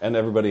for it. And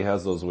everybody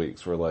has those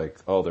weeks where like,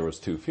 oh, there was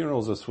 2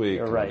 funerals this week.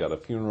 You're and right. I got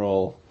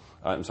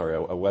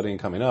a wedding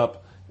coming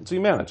up. And so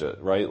you manage it,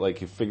 right?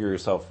 Like you figure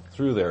yourself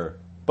through there.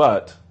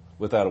 But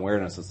with that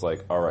awareness, it's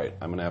like, all right,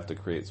 I'm going to have to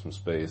create some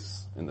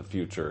space in the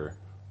future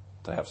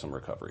to have some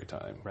recovery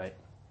time. Right.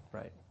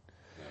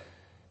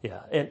 Yeah.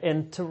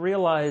 And to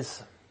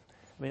realize,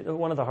 I mean,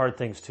 one of the hard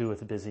things too with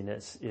the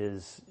busyness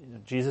is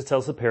Jesus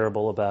tells the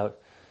parable about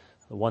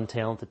the 1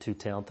 talent, the 2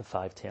 talent, the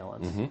 5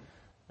 talents.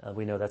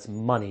 We know that's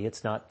money.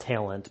 It's not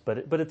talent, but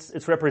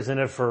it's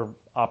representative for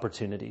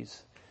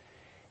opportunities.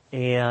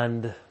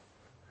 And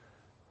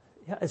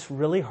yeah, it's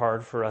really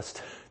hard for us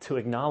to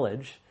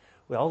acknowledge.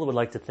 We all would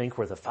like to think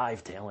we're the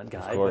 5 talent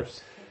guy. Of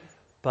course.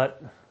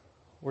 But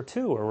we're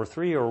 2 or we're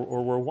 3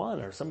 or we're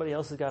 1 or somebody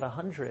else has got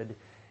 100.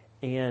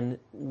 And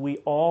we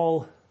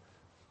all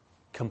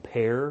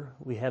compare.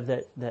 We have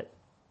that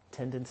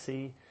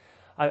tendency.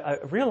 I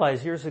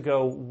realized years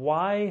ago,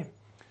 why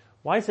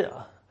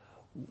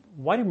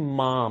do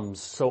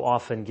moms so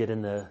often get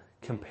in the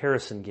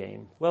comparison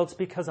game? Well, it's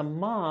because a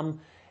mom,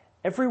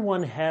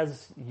 everyone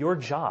has your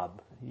job.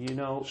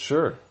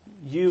 Sure.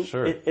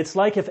 It's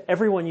like if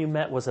everyone you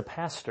met was a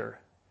pastor.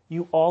 We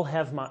all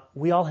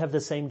have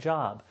the same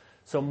job.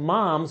 So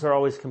moms are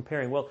always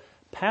comparing. Well,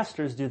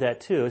 pastors do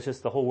that too. It's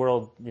just the whole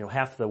world,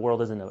 half of the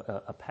world isn't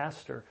a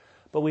pastor.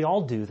 But we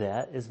all do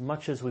that as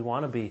much as we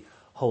want to be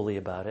holy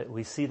about it.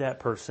 We see that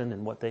person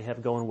and what they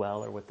have going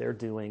well or what they're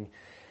doing,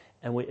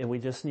 and we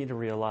just need to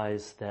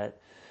realize that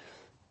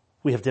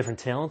we have different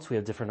talents, we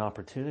have different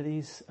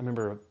opportunities. I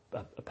remember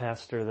a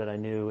pastor that I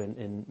knew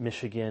in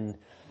Michigan,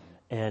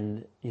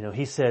 and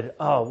he said,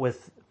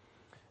 with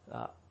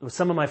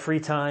some of my free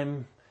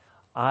time,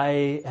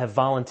 I have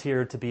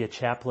volunteered to be a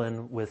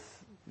chaplain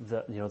with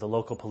the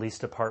local police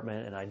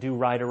department, and I do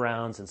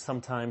ride-arounds, and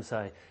sometimes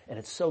and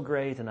it's so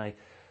great, and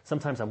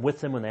sometimes I'm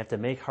with them when they have to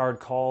make hard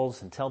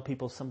calls and tell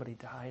people somebody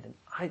died, and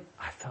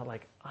I felt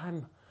like I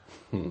don't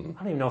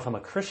even know if I'm a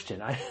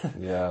Christian.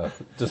 Yeah,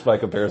 just by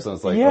comparison,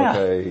 it's like, yeah.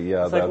 Okay,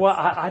 yeah. It's like, well,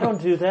 I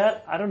don't do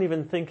that. I don't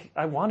even think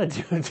I want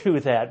to do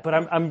that, but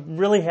I'm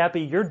really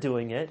happy you're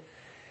doing it.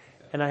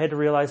 And I had to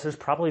realize there's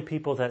probably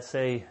people that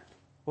say,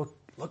 well,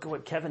 look at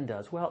what Kevin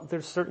does. Well,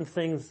 there's certain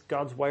things,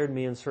 God's wired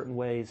me in certain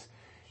ways,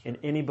 and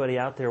anybody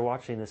out there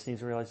watching this needs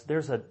to realize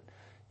there's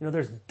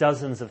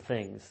dozens of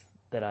things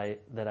that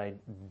I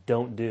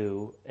don't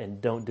do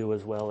and don't do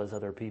as well as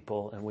other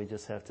people, and we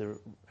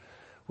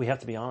have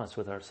to be honest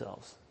with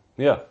ourselves.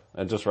 Yeah,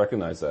 and just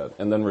recognize that,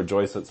 and then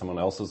rejoice at someone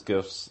else's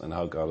gifts and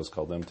how God has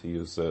called them to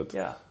use it.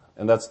 Yeah.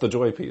 And that's the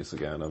joy piece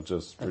again of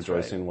just That's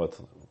rejoicing right. with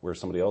where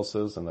somebody else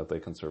is and that they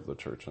can serve the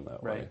church in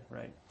that way.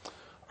 Right.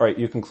 All right,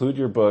 you conclude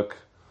your book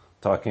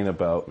talking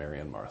about Mary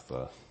and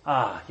Martha.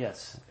 Ah,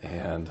 yes.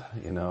 And,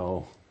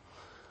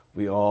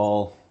 we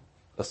all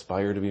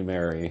aspire to be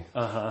Mary.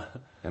 Uh-huh.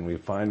 And we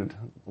find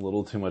a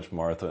little too much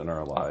Martha in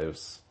our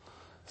lives.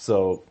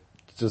 So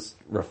just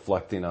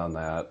reflecting on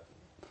that,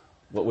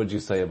 what would you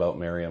say about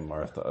Mary and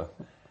Martha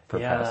for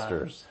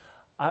pastors?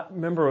 I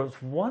remember it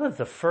was one of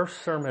the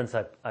first sermons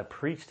I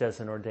preached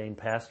as an ordained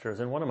pastor. It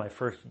was in one of my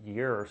first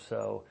year or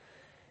so.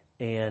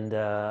 And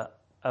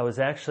I was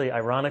actually,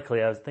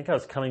 ironically, I think I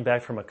was coming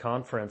back from a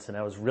conference and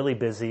I was really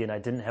busy and I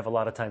didn't have a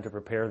lot of time to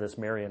prepare this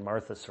Mary and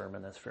Martha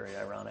sermon. That's very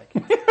ironic.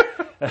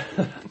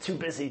 Too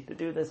busy to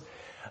do this.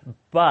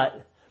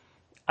 But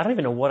I don't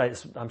even know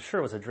I'm sure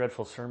it was a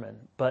dreadful sermon,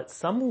 but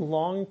some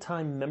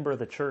longtime member of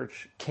the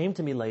church came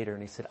to me later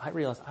and he said, I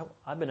realized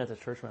I've been at the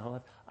church my whole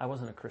life. I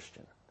wasn't a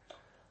Christian.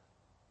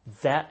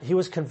 That he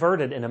was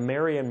converted in a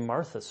Mary and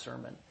Martha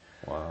sermon.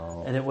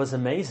 Wow. And it was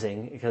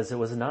amazing because it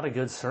was not a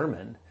good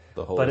sermon.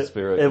 The Holy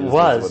Spirit. It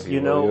was,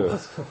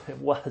 it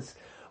was.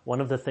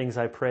 One of the things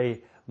I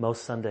pray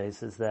most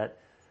Sundays is that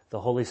the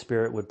Holy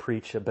Spirit would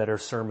preach a better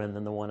sermon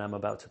than the one I'm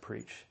about to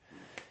preach.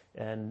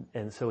 And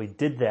so he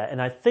did that.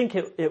 And I think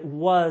it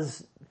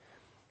was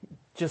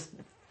just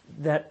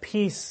that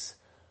piece.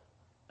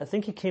 I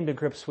think he came to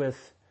grips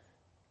with,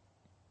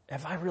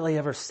 have I really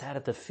ever sat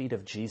at the feet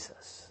of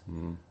Jesus?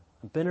 Mm.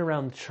 I've been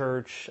around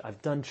church.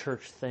 I've done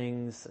church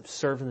things. I've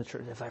served in the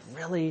church. If I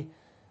really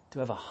do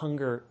have a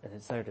hunger and a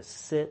desire to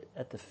sit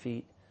at the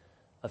feet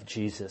of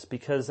Jesus,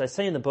 because I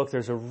say in the book,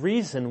 there's a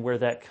reason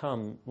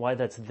why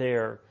that's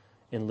there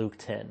in Luke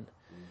 10.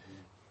 Mm-hmm.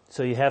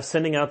 So you have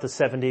sending out the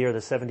 70 or the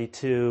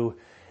 72,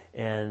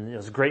 and it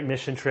was a great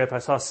mission trip. I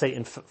saw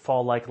Satan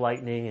fall like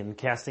lightning and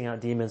casting out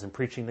demons and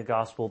preaching the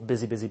gospel.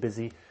 Busy, busy,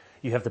 busy.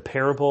 You have the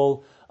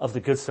parable of the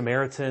Good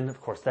Samaritan. Of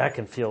course, that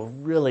can feel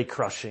really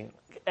crushing.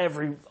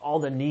 All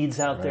the needs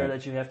out there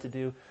that you have to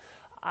do.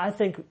 I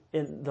think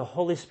in the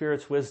Holy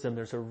Spirit's wisdom,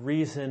 there's a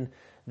reason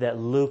that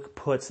Luke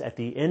puts at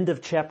the end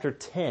of chapter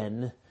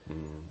 10,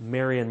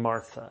 Mary and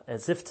Martha,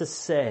 as if to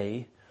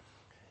say,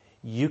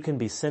 you can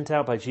be sent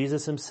out by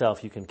Jesus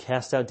himself. You can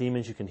cast out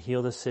demons. You can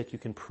heal the sick. You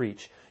can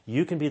preach.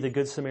 You can be the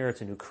Good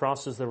Samaritan who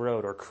crosses the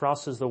road or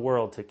crosses the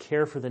world to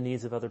care for the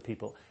needs of other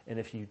people. And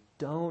if you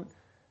don't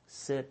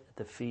sit at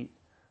the feet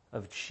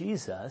of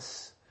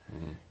Jesus,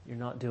 you're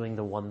not doing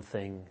the one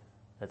thing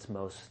that's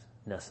most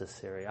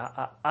necessary.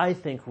 I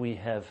think we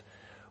have,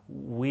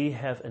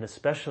 and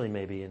especially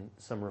maybe in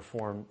some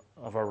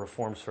our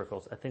reform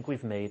circles, I think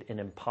we've made an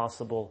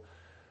impossible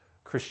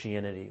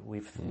Christianity.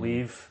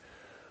 We've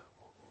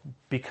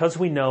because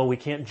we know we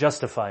can't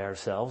justify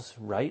ourselves,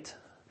 right?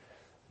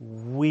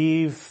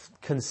 We've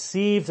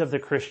conceived of the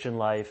Christian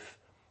life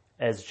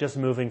as just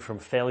moving from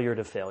failure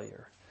to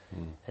failure.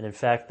 And in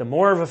fact, the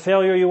more of a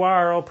failure you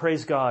are,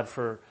 praise God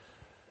for,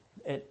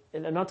 and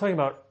I'm not talking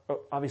about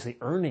obviously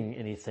earning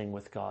anything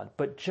with God,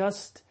 but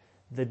just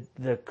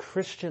the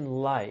Christian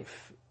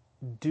life.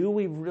 Do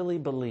we really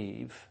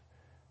believe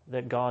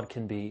that God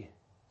can be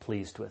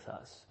pleased with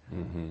us?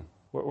 Mm-hmm.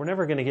 We're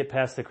never going to get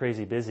past the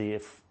crazy busy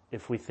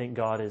if we think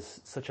God is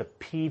such a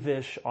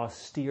peevish,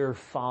 austere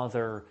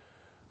Father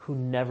who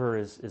never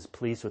is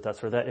pleased with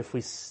us, or that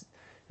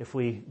if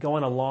we go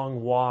on a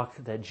long walk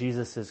that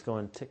Jesus is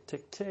going tick,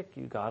 tick, tick,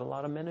 you got a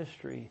lot of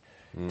ministry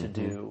to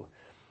do.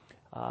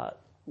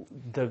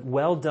 The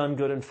well done,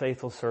 good and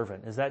faithful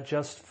servant, is that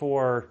just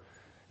for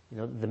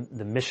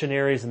the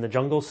missionaries in the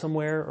jungle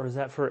somewhere, or is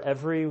that for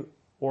every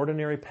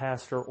ordinary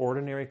pastor,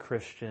 ordinary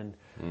Christian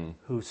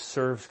who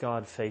serves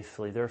God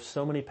faithfully? There are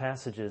so many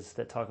passages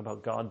that talk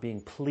about God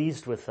being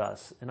pleased with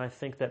us, and I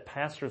think that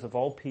pastors of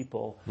all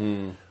people,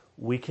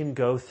 we can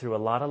go through a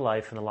lot of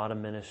life and a lot of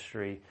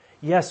ministry.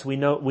 Yes, we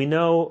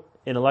know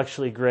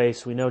intellectually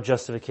grace, we know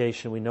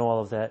justification, we know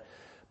all of that,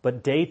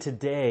 but day to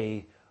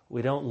day,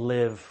 we don't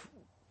live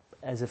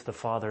as if the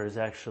Father is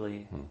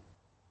actually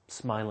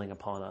smiling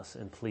upon us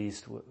and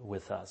pleased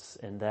with us.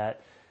 And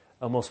that,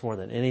 almost more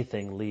than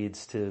anything,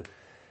 leads to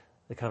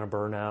the kind of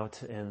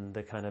burnout and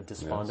the kind of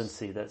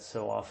despondency that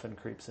so often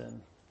creeps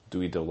in. Do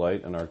we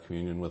delight in our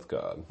communion with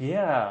God?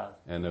 Yeah.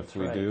 And if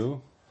we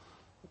do,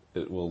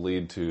 it will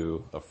lead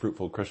to a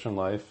fruitful Christian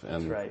life.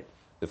 And that's right.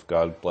 If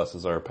God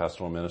blesses our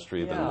pastoral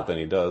ministry, then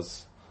He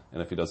does.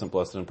 And if He doesn't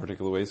bless it in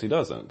particular ways, He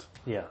doesn't.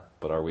 Yeah.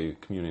 But are we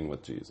communing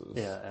with Jesus?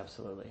 Yeah,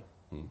 absolutely.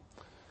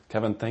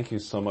 Kevin, thank you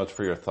so much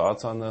for your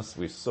thoughts on this.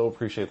 We so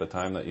appreciate the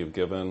time that you've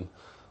given.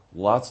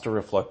 Lots to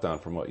reflect on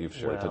from what you've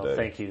shared today.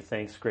 Thank you.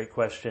 Thanks. Great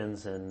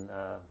questions. And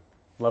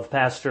love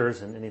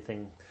pastors and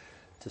anything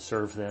to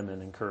serve them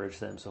and encourage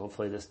them. So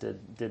hopefully this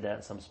did that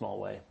in some small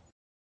way.